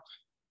Senegal,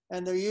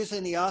 and they're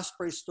using the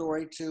osprey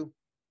story to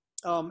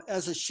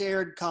as a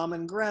shared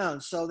common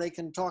ground. So they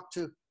can talk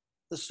to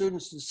the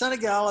students in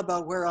Senegal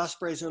about where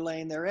ospreys are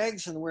laying their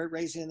eggs and where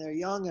raising their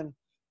young, and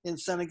in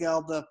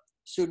Senegal the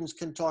students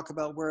can talk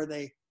about where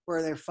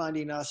they're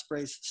finding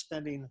ospreys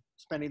spending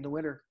the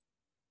winter.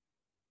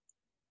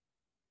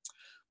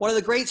 One of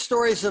the great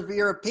stories of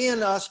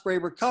European osprey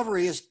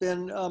recovery has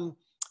been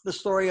the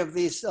story of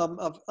these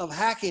of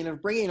hacking,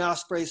 of bringing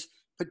ospreys,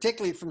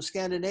 particularly from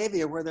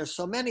Scandinavia, where there's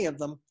so many of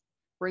them,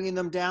 bringing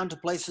them down to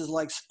places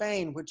like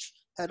Spain, which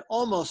had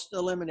almost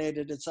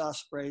eliminated its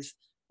ospreys.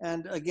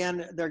 And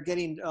again, they're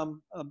getting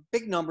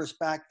big numbers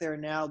back there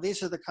now.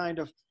 These are the kind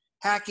of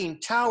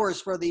hacking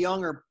towers where the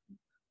young are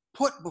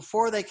put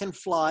before they can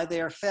fly.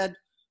 They are fed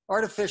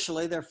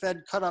artificially. They're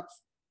fed cut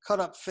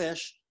up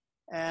fish,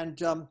 and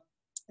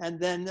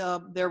then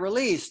they're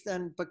released.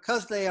 And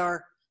because they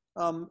are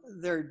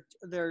their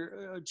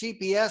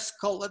GPS,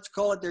 let's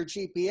call it their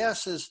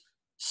GPS, is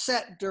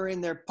set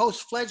during their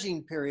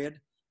post-fledging period,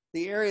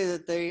 the area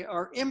that they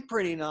are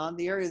imprinting on,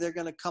 the area they're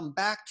going to come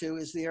back to,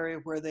 is the area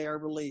where they are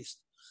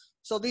released.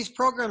 So these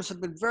programs have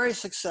been very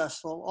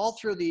successful all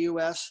through the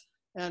US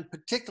and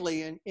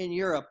particularly in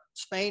Europe.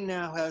 Spain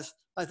now has,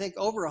 I think,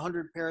 over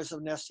 100 pairs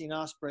of nesting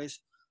ospreys,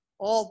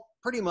 all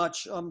pretty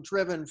much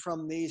driven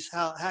from these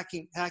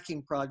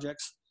hacking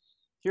projects.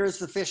 Here's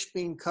the fish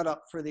being cut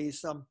up for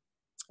these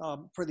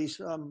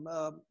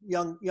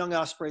young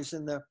ospreys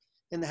in the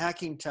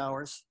hacking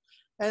towers.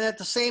 And at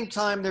the same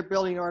time, they're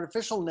building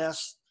artificial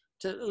nests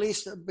to at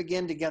least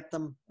begin to get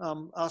them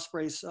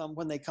ospreys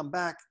when they come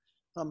back,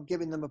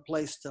 giving them a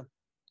place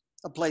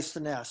to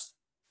nest.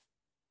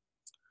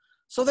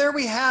 So there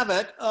we have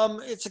it.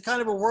 It's a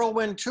kind of a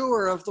whirlwind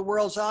tour of the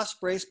world's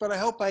ospreys, but I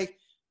hope I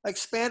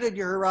expanded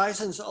your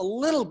horizons a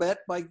little bit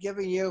by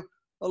giving you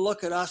a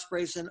look at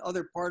ospreys in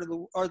other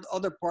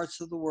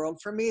parts of the world.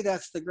 For me,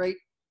 that's the great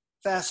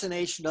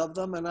fascination of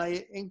them, and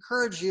I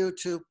encourage you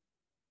to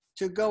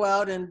go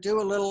out and do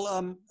a little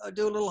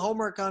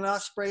homework on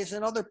ospreys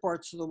in other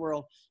parts of the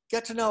world.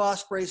 Get to know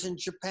ospreys in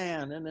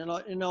Japan and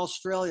in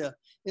Australia,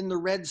 in the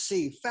Red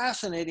Sea.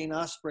 Fascinating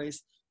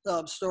ospreys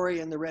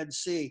story in the Red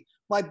Sea.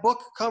 My book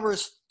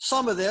covers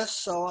some of this,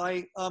 so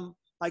I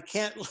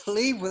can't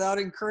leave without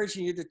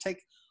encouraging you to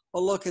take a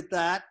look at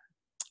that.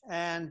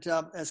 And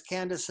as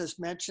Candace has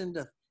mentioned,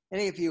 if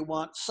any of you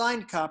want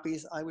signed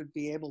copies, I would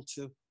be able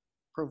to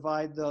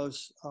provide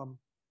those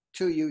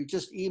to you.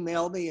 Just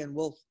email me and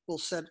we'll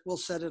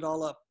set it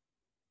all up.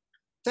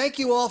 Thank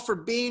you all for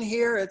being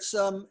here. It's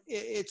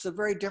a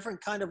very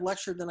different kind of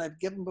lecture than I've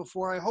given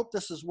before. I hope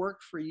this has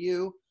worked for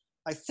you.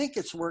 I think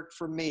it's worked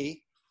for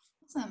me.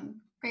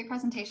 Awesome. Great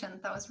presentation.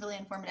 That was really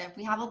informative.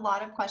 We have a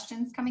lot of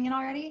questions coming in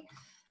already.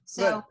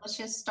 So Good. Let's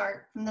just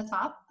start from the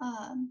top.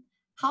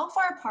 How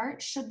far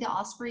apart should the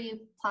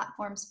osprey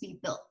platforms be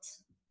built?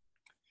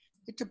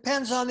 It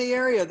depends on the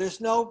area. There's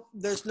no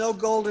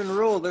golden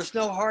rule. There's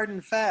no hard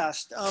and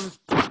fast.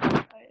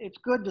 It's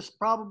good to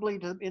probably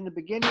in the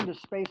beginning to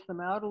space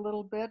them out a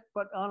little bit,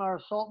 but on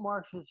our salt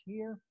marshes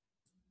here,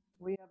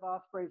 we have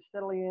ospreys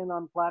settling in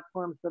on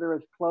platforms that are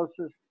as close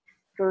as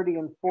 30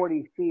 and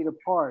 40 feet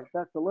apart.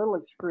 That's a little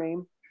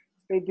extreme.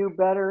 They do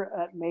better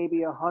at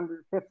maybe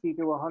 150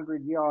 to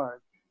 100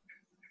 yards.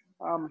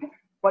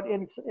 But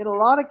in a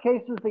lot of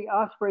cases, the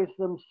ospreys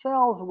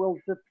themselves will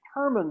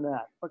determine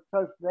that,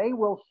 because they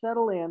will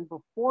settle in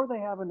before they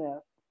have a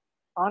nest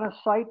on a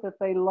site that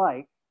they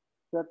like,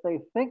 that they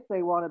think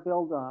they want to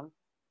build on.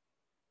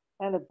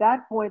 And at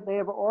that point, they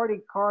have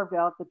already carved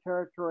out the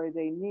territory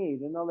they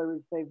need. In other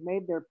words, they've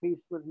made their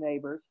peace with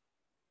neighbors.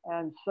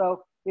 And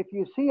so if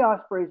you see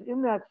ospreys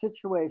in that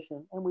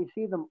situation, and we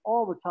see them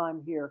all the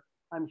time here,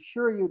 I'm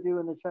sure you do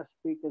in the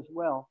Chesapeake as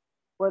well,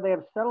 where they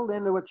have settled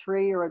into a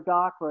tree or a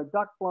dock or a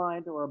duck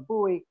blind or a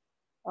buoy,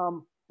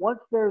 once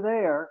they're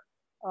there,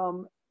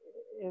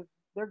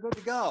 they're good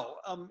to go.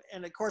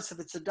 And of course, if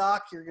it's a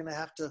dock, you're going to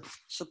have to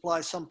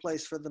supply some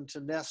place for them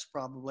to nest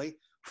probably.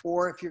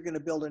 Or if you're going to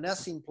build a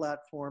nesting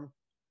platform,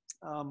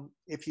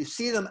 if you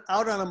see them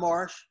out on a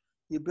marsh,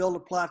 you build a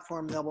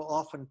platform that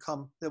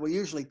will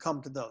usually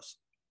come to those.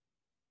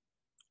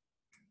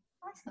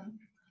 Awesome.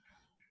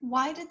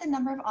 Why did the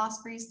number of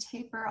ospreys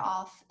taper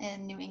off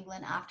in New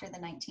England after the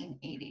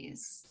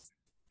 1980s?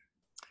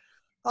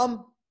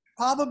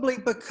 Probably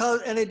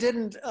because, and it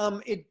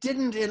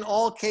didn't in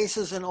all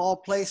cases in all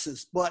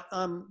places, but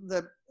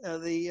the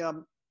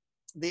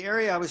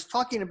area I was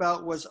talking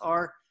about was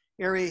our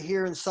area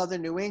here in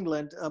southern New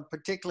England,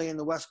 particularly in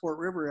the Westport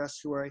River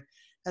estuary.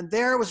 And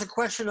there was a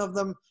question of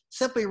them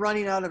simply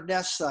running out of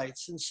nest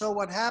sites. And so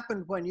what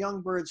happened when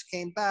young birds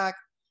came back,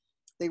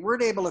 they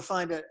weren't able to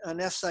find a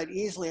nest site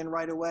easily and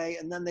right away,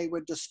 and then they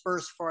would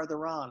disperse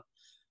farther on.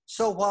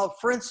 So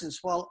for instance,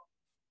 while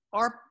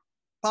our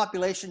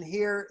population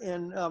here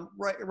in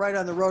right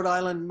on the Rhode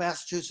Island,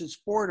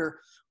 Massachusetts border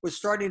was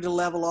starting to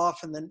level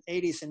off in the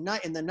 80s and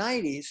in the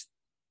 90s,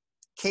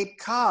 Cape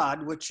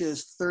Cod, which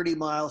is 30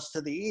 miles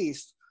to the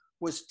east,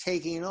 was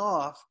taking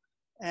off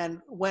and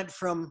went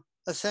from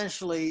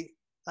essentially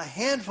a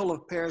handful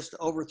of pairs to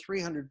over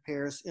 300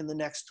 pairs in the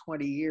next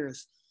 20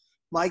 years.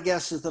 My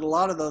guess is that a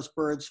lot of those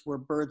birds were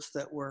birds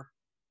that were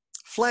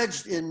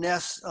fledged in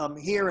nests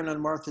here and on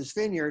Martha's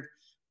Vineyard,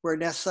 where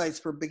nest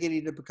sites were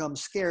beginning to become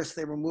scarce.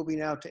 They were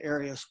moving out to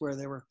areas where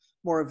there were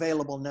more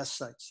available nest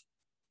sites.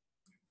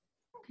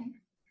 Okay.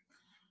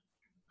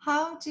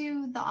 How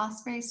do the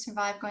ospreys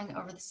survive going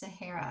over the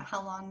Sahara?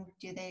 How long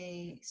do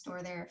they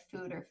store their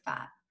food or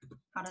fat?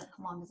 How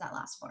long does that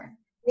last for?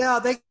 Yeah,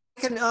 they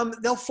can.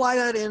 They'll fly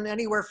that in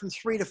anywhere from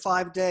 3 to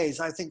 5 days.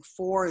 I think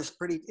 4 is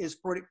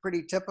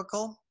pretty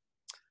typical.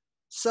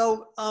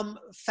 So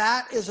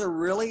fat is a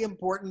really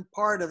important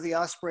part of the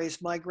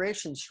osprey's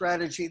migration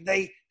strategy.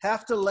 They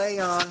have to lay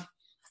on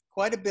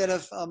quite a bit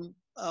of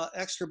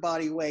extra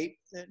body weight,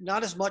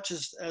 not as much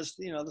as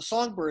the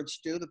songbirds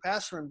do, the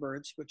passerine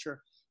birds, which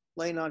are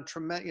laying on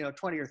 20 or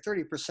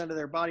 30% of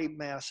their body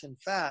mass in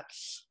fat.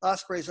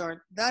 Ospreys aren't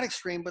that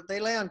extreme, but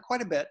they lay on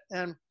quite a bit,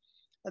 and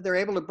they're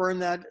able to burn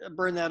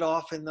that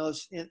off in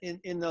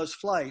those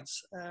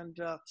flights. And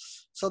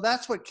so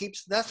that's what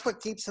keeps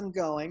them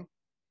going.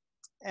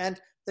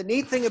 And the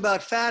neat thing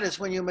about fat is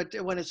when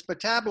it's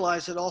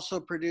metabolized, it also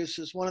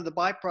produces one of the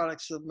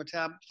byproducts of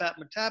fat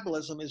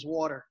metabolism is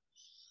water.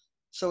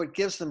 So it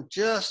gives them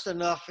just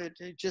enough.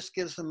 It just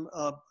gives them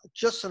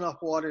just enough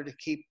water to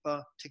keep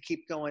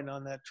going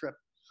on that trip.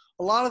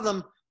 A lot of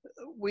them,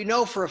 we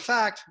know for a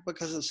fact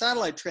because of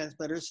satellite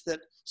transmitters that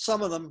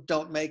some of them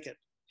don't make it.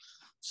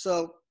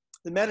 So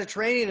the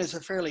Mediterranean is a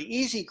fairly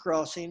easy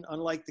crossing,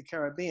 unlike the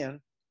Caribbean,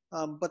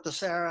 but the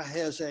Sahara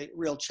has a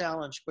real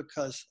challenge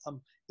because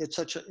it's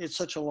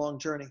such a long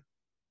journey.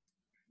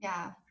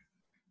 Yeah,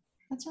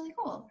 that's really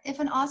cool. If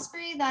an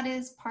osprey that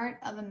is part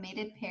of a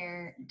mated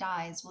pair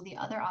dies, will the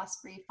other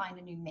osprey find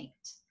a new mate?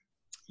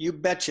 You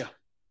betcha.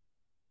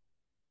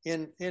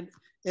 In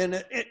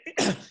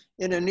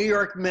a New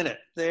York minute,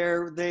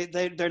 they're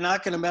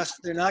not going to mess.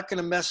 They're not going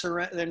to mess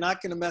around. They're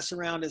not going to mess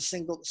around as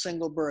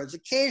single birds.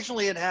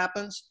 Occasionally it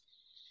happens,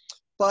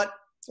 but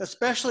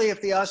especially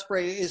if the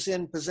osprey is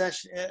in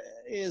possession,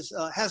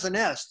 has a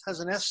nest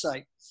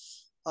site.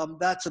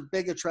 That's a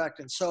big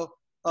attractant. So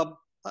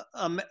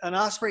an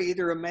osprey,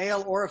 either a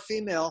male or a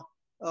female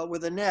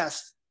with a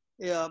nest,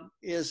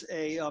 is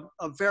a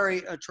very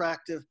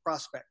attractive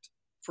prospect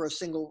for a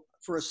single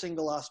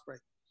osprey.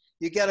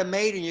 You get a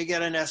mate and you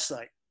get a nest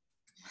site.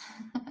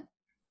 All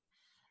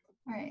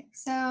right.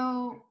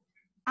 So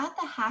at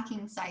the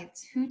hacking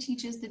sites, who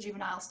teaches the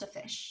juveniles to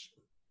fish?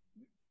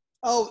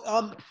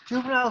 Oh,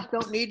 juveniles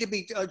don't need to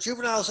be.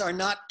 Juveniles are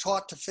not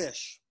taught to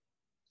fish.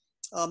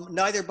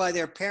 Neither by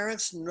their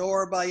parents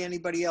nor by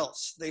anybody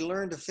else. They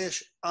learn to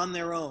fish on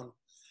their own.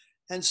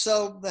 And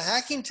so the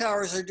hacking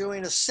towers are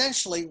doing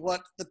essentially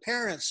what the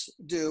parents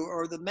do,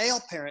 or the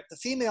male parent. The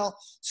female,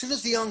 as soon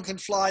as the young can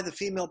fly, the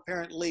female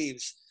parent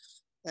leaves.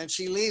 and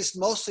she leaves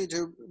mostly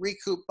to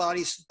recoup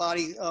body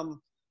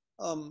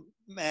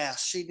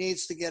mass. She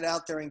needs to get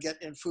out there and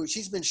get in food.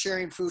 She's been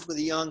sharing food with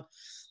the young.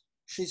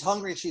 She's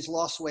hungry. She's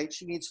lost weight.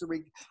 She needs to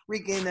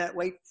regain that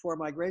weight before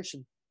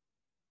migration.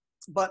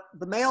 But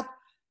the male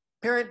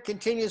parent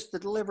continues to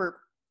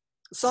deliver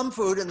some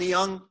food, and the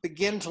young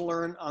begin to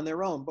learn on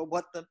their own. But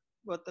what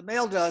the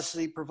male does is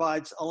he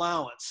provides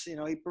allowance. You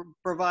know, he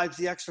provides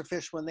the extra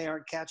fish when they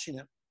aren't catching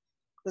it.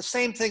 The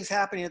same thing's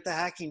happening at the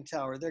hacking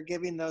tower. They're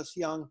giving those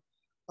young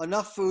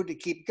enough food to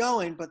keep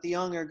going, but the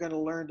young are going to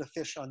learn to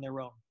fish on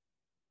their own.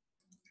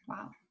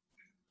 Wow.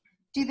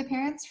 Do the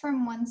parents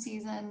from one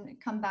season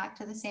come back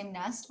to the same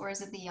nest, or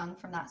is it the young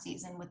from that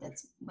season with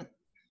its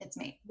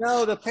mate?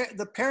 No,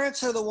 the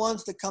parents are the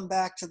ones that come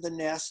back to the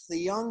nest. The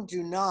young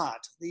do not.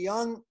 The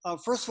young,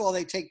 first of all,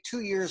 they take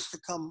 2 years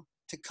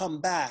to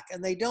come back,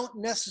 and they don't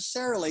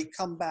necessarily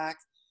come back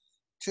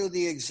to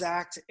the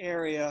exact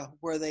area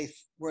where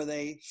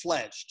they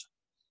fledged.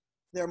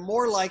 They're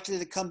more likely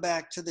to come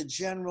back to the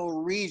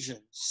general region.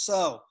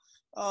 So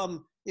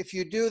if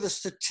you do the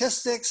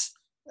statistics,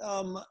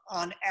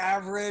 on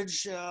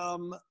average,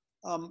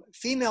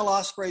 female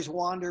ospreys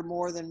wander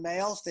more than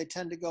males. They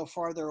tend to go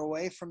farther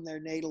away from their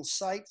natal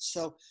site.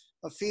 So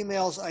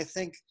females, I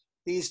think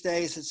these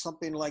days it's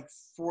something like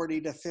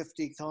 30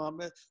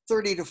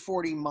 to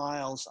 40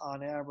 miles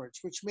on average,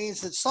 which means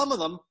that some of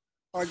them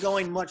are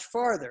going much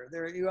farther.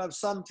 There, you have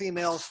some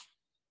females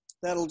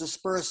that'll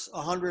disperse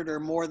 100 or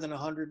more than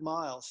 100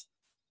 miles.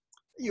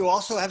 You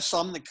also have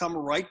some that come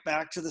right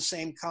back to the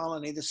same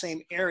colony, the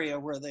same area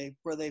where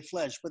they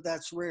fledged, but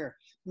that's rare.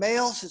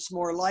 Males, it's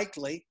more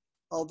likely,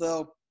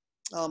 although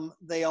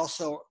they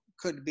also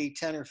could be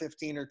 10 or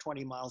 15 or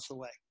 20 miles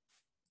away.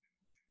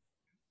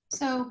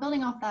 So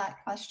building off that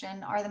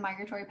question, are the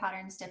migratory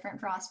patterns different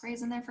for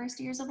ospreys in their first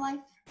years of life?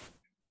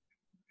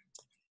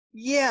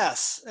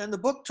 Yes, and the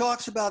book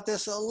talks about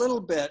this a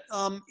little bit.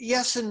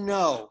 Yes and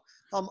no.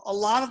 A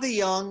lot of the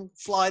young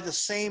fly the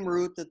same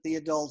route that the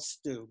adults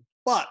do,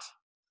 but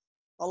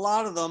a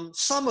lot of them,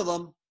 some of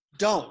them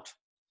don't.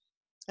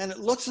 And it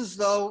looks as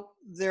though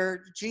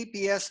their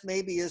GPS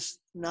maybe is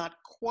not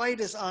quite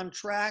as on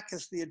track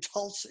as the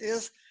adults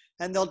is,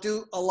 and they'll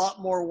do a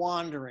lot more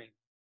wandering.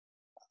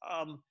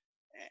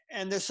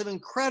 And there's some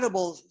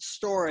incredible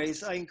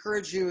stories. I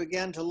encourage you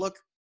again to look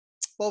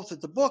both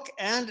at the book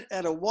and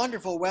at a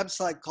wonderful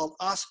website called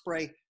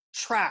Osprey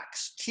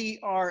Tracks,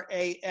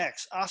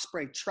 T-R-A-X,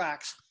 Osprey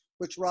Tracks,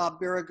 which Rob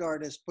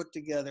Beauregard has put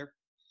together.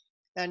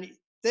 And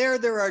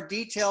there are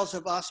details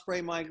of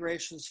osprey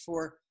migrations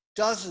for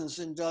dozens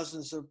and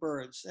dozens of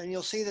birds. And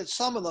you'll see that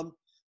some of them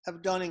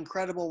have done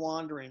incredible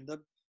wandering.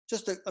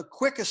 Just a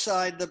quick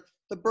aside,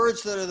 the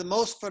birds that are the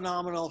most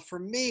phenomenal for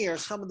me are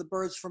some of the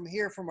birds from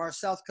here, from our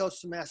south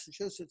coast of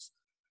Massachusetts,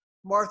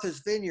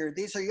 Martha's Vineyard.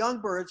 These are young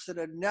birds that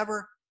had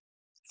never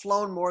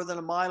flown more than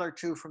a mile or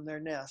two from their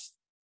nest.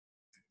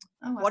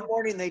 Oh, wow. One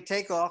morning they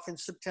take off in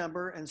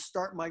September and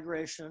start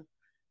migration.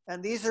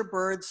 And these are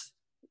birds,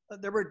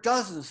 there were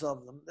dozens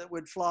of them that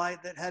would fly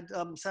that had,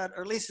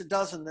 or at least a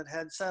dozen that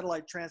had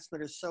satellite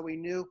transmitters. So we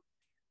knew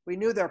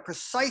their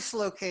precise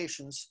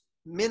locations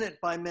minute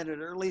by minute,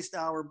 or at least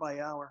hour by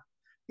hour.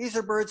 These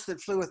are birds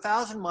that flew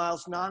 1,000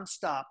 miles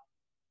nonstop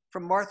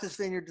from Martha's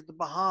Vineyard to the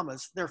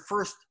Bahamas, their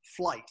first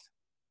flight.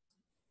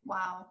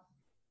 Wow.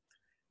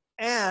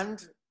 And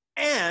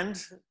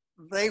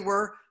they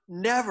were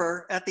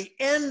never, at the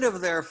end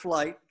of their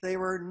flight, they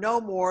were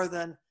no more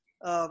than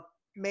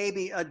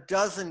maybe a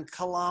dozen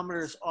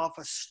kilometers off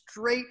a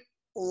straight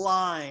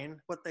line,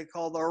 what they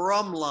call the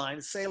rum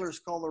line, sailors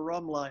call the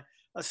rum line,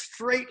 a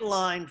straight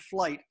line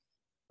flight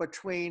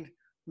between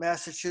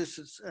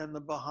Massachusetts and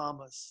the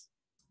Bahamas.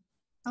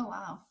 Oh,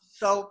 wow.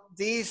 So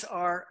these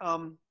are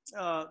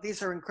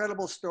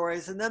incredible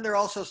stories. And then there are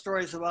also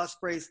stories of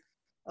ospreys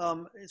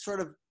sort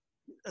of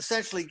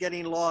essentially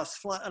getting lost,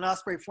 an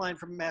osprey flying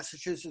from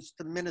Massachusetts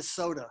to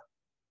Minnesota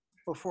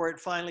before it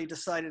finally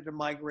decided to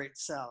migrate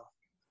south.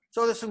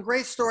 So there's some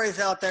great stories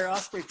out there.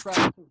 Osprey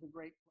Tracks is a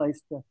great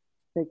place to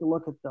take a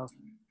look at those.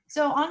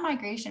 So on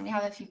migration, we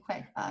have a few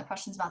quick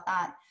questions about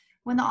that.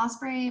 When the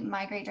osprey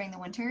migrate during the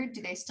winter,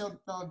 do they still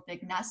build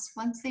big nests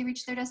once they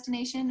reach their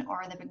destination,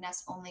 or are the big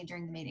nests only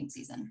during the mating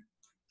season?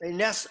 They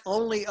nest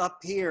only up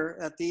here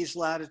at these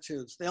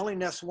latitudes. They only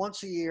nest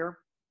once a year.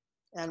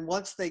 And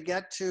once they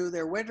get to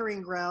their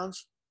wintering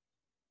grounds,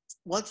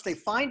 once they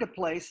find a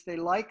place they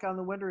like on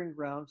the wintering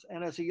grounds,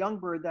 and as a young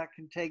bird that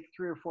can take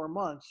 3 or 4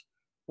 months,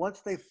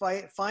 once they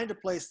find a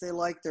place they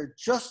like, they're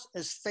just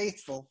as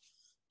faithful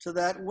to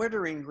that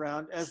wintering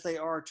ground as they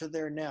are to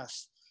their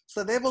nest.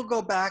 So they will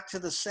go back to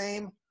the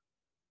same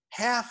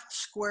half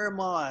square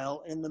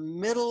mile in the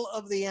middle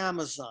of the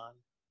Amazon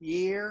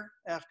year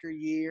after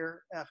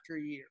year after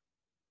year.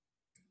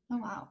 Oh,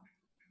 wow.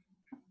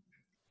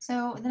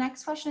 So the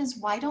next question is,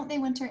 why don't they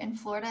winter in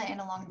Florida and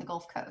along the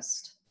Gulf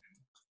Coast?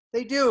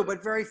 They do,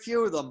 but very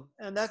few of them.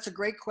 And that's a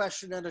great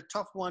question and a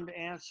tough one to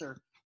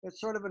answer.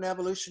 It's sort of an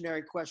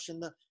evolutionary question.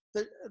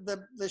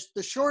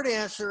 The short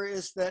answer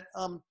is that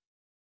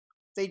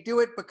they do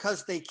it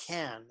because they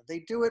can. They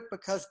do it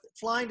because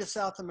flying to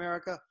South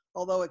America,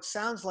 although it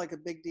sounds like a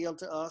big deal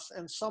to us,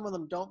 and some of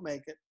them don't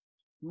make it,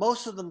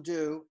 most of them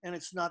do, and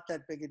it's not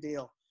that big a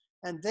deal.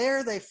 And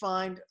there they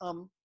find,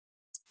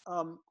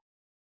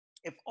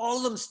 if all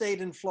of them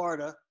stayed in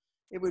Florida,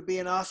 it would be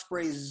an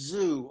osprey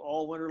zoo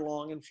all winter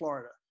long in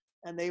Florida.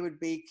 And they would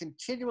be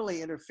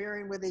continually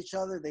interfering with each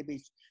other. They'd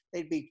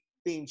be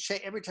being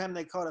chased. Every time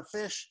they caught a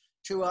fish,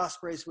 2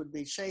 ospreys would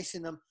be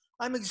chasing them.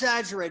 I'm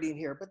exaggerating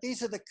here, but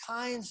these are the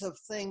kinds of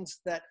things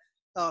that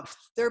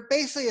they're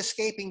basically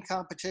escaping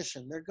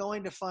competition. They're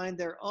going to find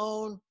their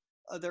own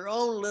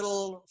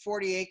little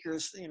 40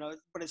 acres, you know,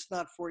 but it's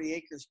not 40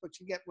 acres, but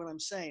you get what I'm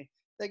saying.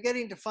 They're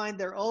getting to find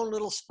their own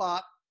little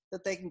spot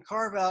that they can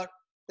carve out.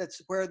 That's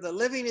where the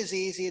living is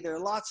easy. There are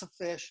lots of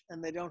fish,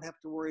 and they don't have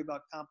to worry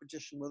about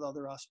competition with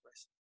other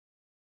ospreys.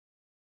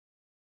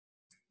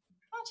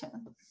 Gotcha.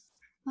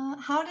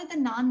 How did the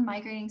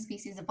non-migrating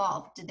species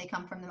evolve? Did they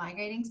come from the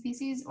migrating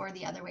species or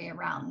the other way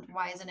around?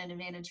 Why is it an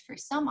advantage for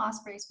some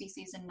osprey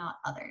species and not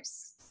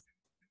others?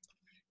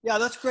 Yeah,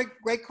 that's a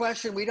great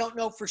question. We don't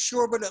know for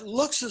sure, but it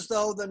looks as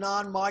though the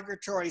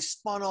non-migratory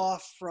spun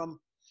off from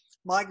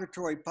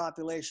migratory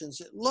populations.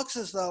 It looks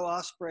as though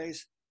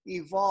ospreys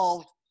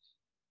evolved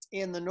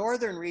in the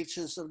northern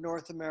reaches of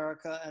North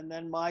America and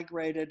then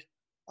migrated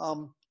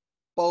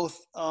both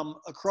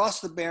across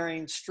the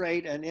Bering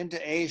Strait and into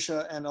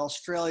Asia and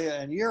Australia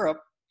and Europe.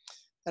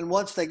 And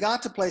once they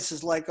got to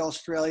places like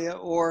Australia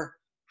or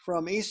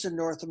from Eastern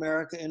North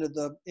America into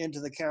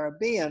the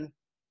Caribbean,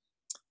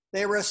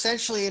 they were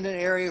essentially in an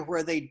area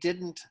where they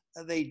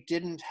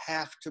didn't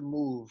have to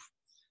move.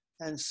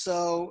 And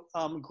so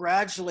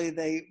gradually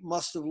they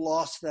must have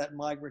lost that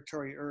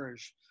migratory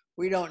urge.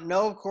 We don't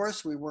know, of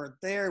course, we weren't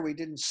there. We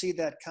didn't see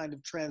that kind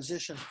of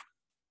transition.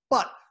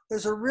 But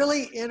there's a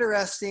really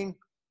interesting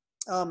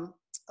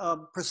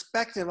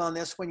perspective on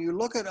this when you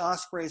look at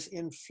ospreys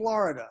in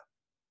Florida.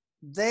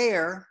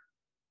 There,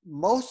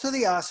 most of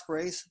the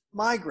ospreys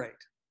migrate.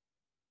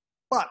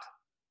 But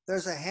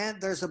there's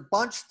a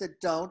bunch that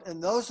don't,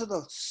 and those are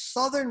the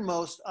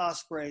southernmost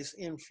ospreys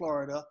in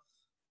Florida,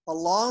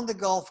 along the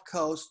Gulf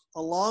Coast,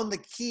 along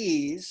the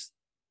Keys,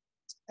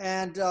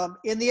 and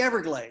in the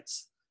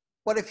Everglades.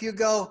 But if you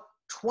go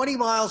 20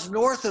 miles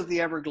north of the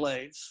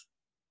Everglades,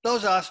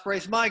 those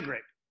ospreys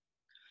migrate.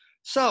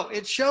 So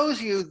it shows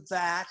you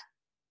that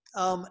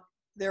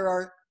there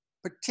are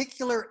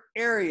particular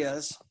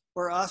areas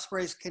where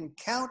ospreys can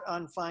count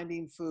on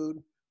finding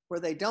food, where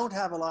they don't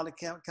have a lot of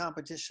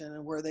competition,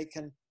 and where they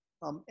can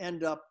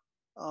end up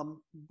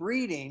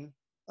breeding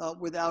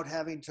without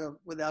having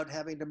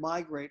to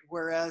migrate.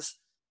 Whereas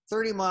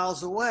 30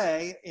 miles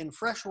away in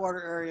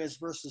freshwater areas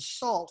versus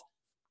salt,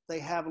 they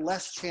have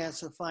less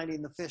chance of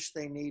finding the fish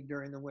they need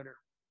during the winter.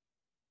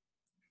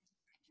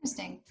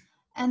 Interesting.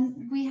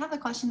 And we have a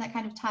question that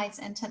kind of ties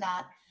into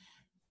that.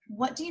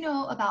 What do you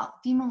know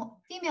about female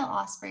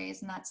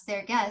ospreys, and that's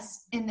their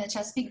guests, in the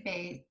Chesapeake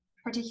Bay,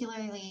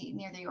 particularly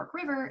near the York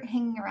River,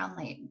 hanging around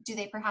late? Do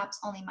they perhaps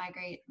only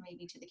migrate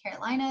maybe to the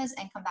Carolinas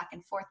and come back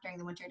and forth during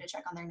the winter to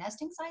check on their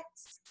nesting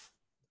sites?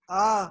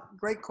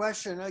 Great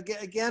question.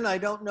 Again, I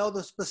don't know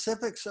the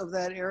specifics of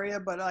that area,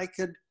 but I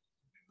could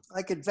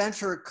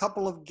venture a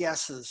couple of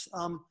guesses.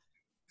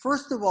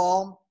 First of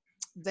all,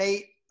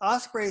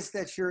 ospreys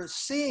that you're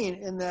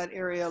seeing in that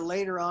area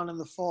later on in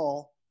the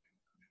fall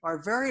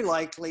are very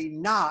likely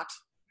not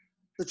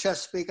the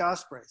Chesapeake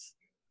ospreys.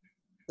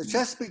 The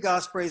Chesapeake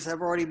ospreys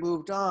have already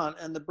moved on,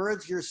 and the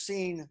birds you're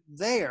seeing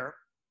there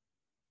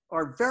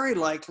are very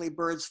likely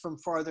birds from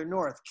farther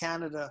north,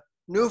 Canada,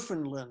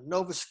 Newfoundland,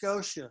 Nova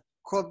Scotia,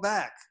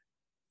 Quebec.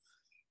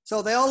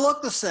 So they all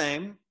look the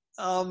same.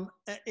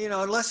 You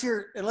know, unless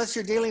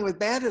you're dealing with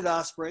banded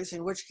ospreys,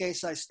 in which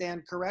case I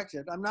stand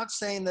corrected. I'm not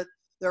saying that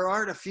there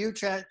aren't a few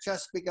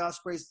Chesapeake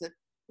ospreys that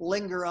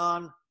linger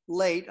on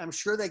late. I'm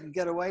sure they can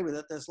get away with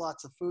it. There's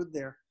lots of food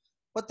there,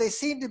 but they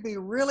seem to be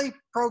really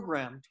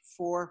programmed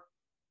for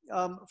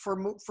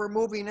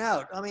moving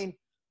out. I mean,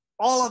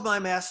 all of my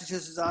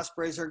Massachusetts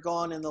ospreys are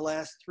gone in the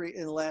last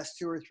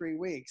 2 or 3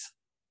 weeks,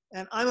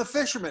 and I'm a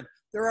fisherman.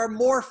 There are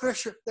more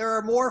fish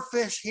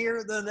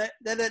here than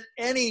at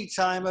any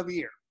time of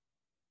year.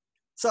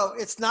 So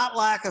it's not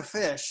lack of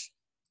fish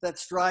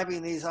that's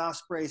driving these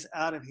ospreys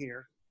out of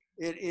here.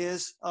 It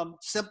is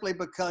simply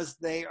because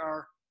they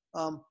are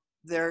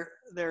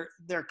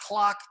their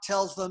clock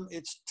tells them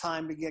it's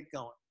time to get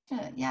going.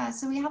 Good. Yeah,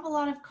 so we have a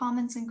lot of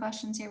comments and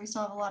questions here. We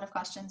still have a lot of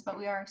questions, but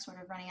we are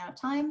sort of running out of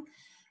time.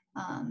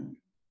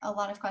 A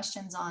lot of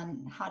questions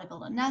on how to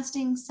build a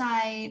nesting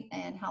site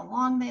and how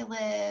long they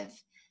live.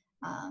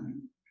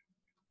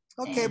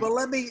 Okay, but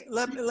let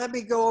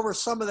me go over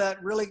some of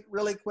that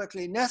really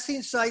quickly.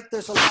 Nesting site,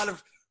 there's a lot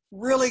of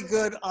really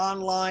good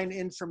online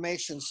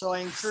information, so I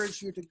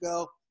encourage you to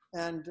go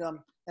and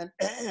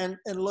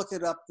look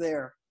it up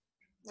there.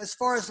 As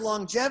far as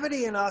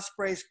longevity in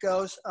ospreys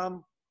goes,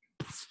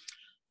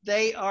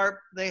 they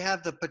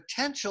have the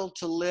potential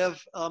to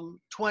live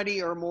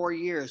 20 or more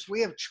years.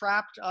 We have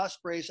trapped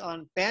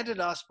banded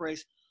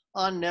ospreys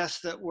on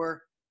nests that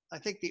were I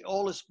think the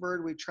oldest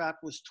bird we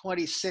trapped was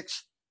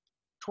 26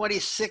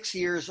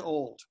 years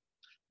old.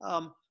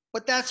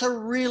 But that's a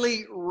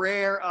really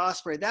rare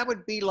osprey. That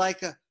would be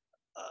like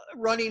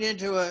running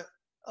into a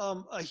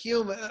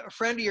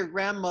friend of your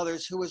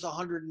grandmother's who was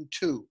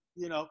 102.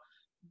 You know,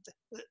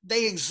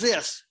 they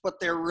exist, but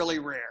they're really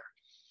rare.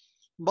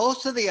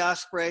 Most of the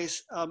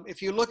ospreys,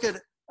 if you look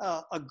at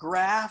a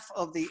graph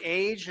of the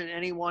age in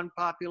any one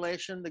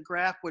population, the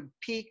graph would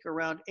peak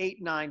around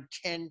 8, 9,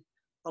 10,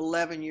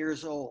 11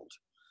 years old.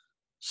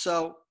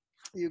 So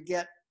you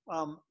get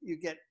a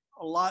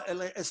lot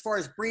as far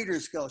as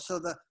breeders go. So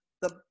the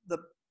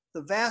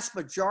vast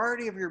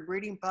majority of your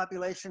breeding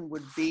population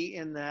would be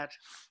in that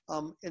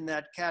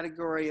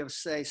category of,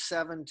 say,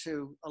 7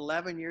 to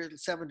 11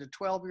 years, 7 to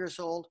 12 years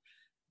old.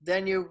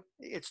 Then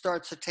it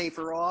starts to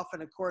taper off,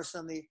 and of course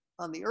on the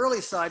early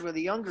side with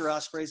the younger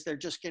ospreys, they're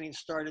just getting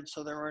started,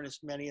 so there aren't as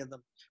many of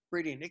them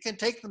breeding. It can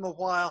take them a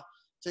while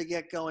to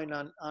get going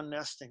on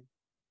nesting.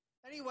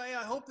 Anyway,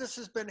 I hope this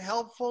has been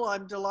helpful.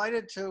 I'm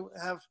delighted to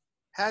have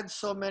had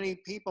so many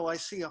people. I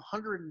see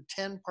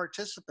 110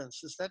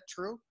 participants. Is that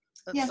true?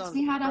 That yes,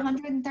 we had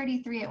incredible.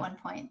 133 at one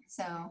point,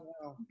 so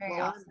wow.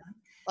 Very awesome.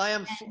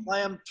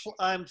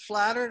 I am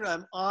flattered.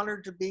 I'm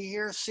honored to be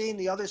here, seeing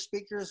the other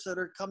speakers that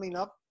are coming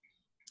up.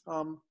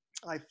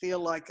 I feel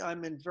like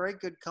I'm in very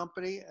good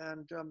company,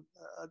 and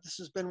this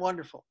has been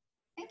wonderful.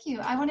 Thank you.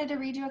 I wanted to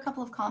read you a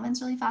couple of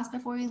comments really fast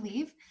before we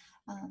leave.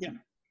 Yeah.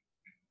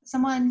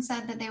 Someone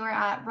said that they were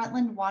at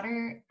Rutland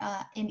Water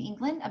in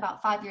England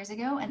about 5 years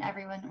ago, and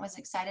everyone was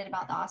excited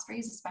about the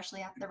ospreys,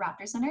 especially at the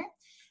Raptor Center.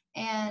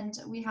 And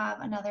we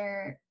have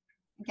another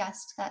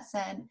guest that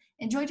said,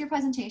 enjoyed your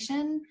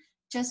presentation.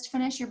 Just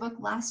finished your book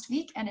last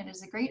week, and it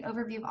is a great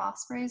overview of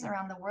ospreys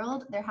around the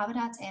world, their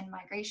habitats and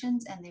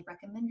migrations, and they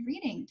recommend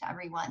reading to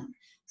everyone.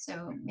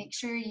 So make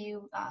sure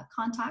you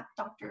contact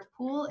Dr.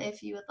 Poole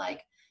if you would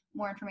like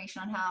more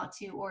information on how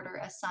to order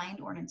a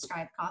signed or an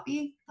inscribed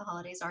copy. The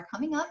holidays are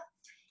coming up.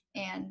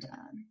 And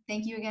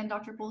thank you again,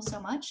 Dr. Poole, so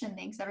much. And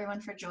thanks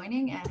everyone for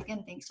joining. And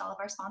again, thanks to all of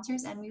our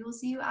sponsors, and we will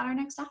see you at our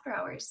next after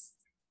hours.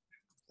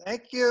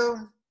 Thank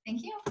you.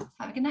 Thank you.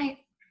 Have a good night.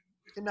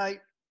 Good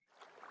night.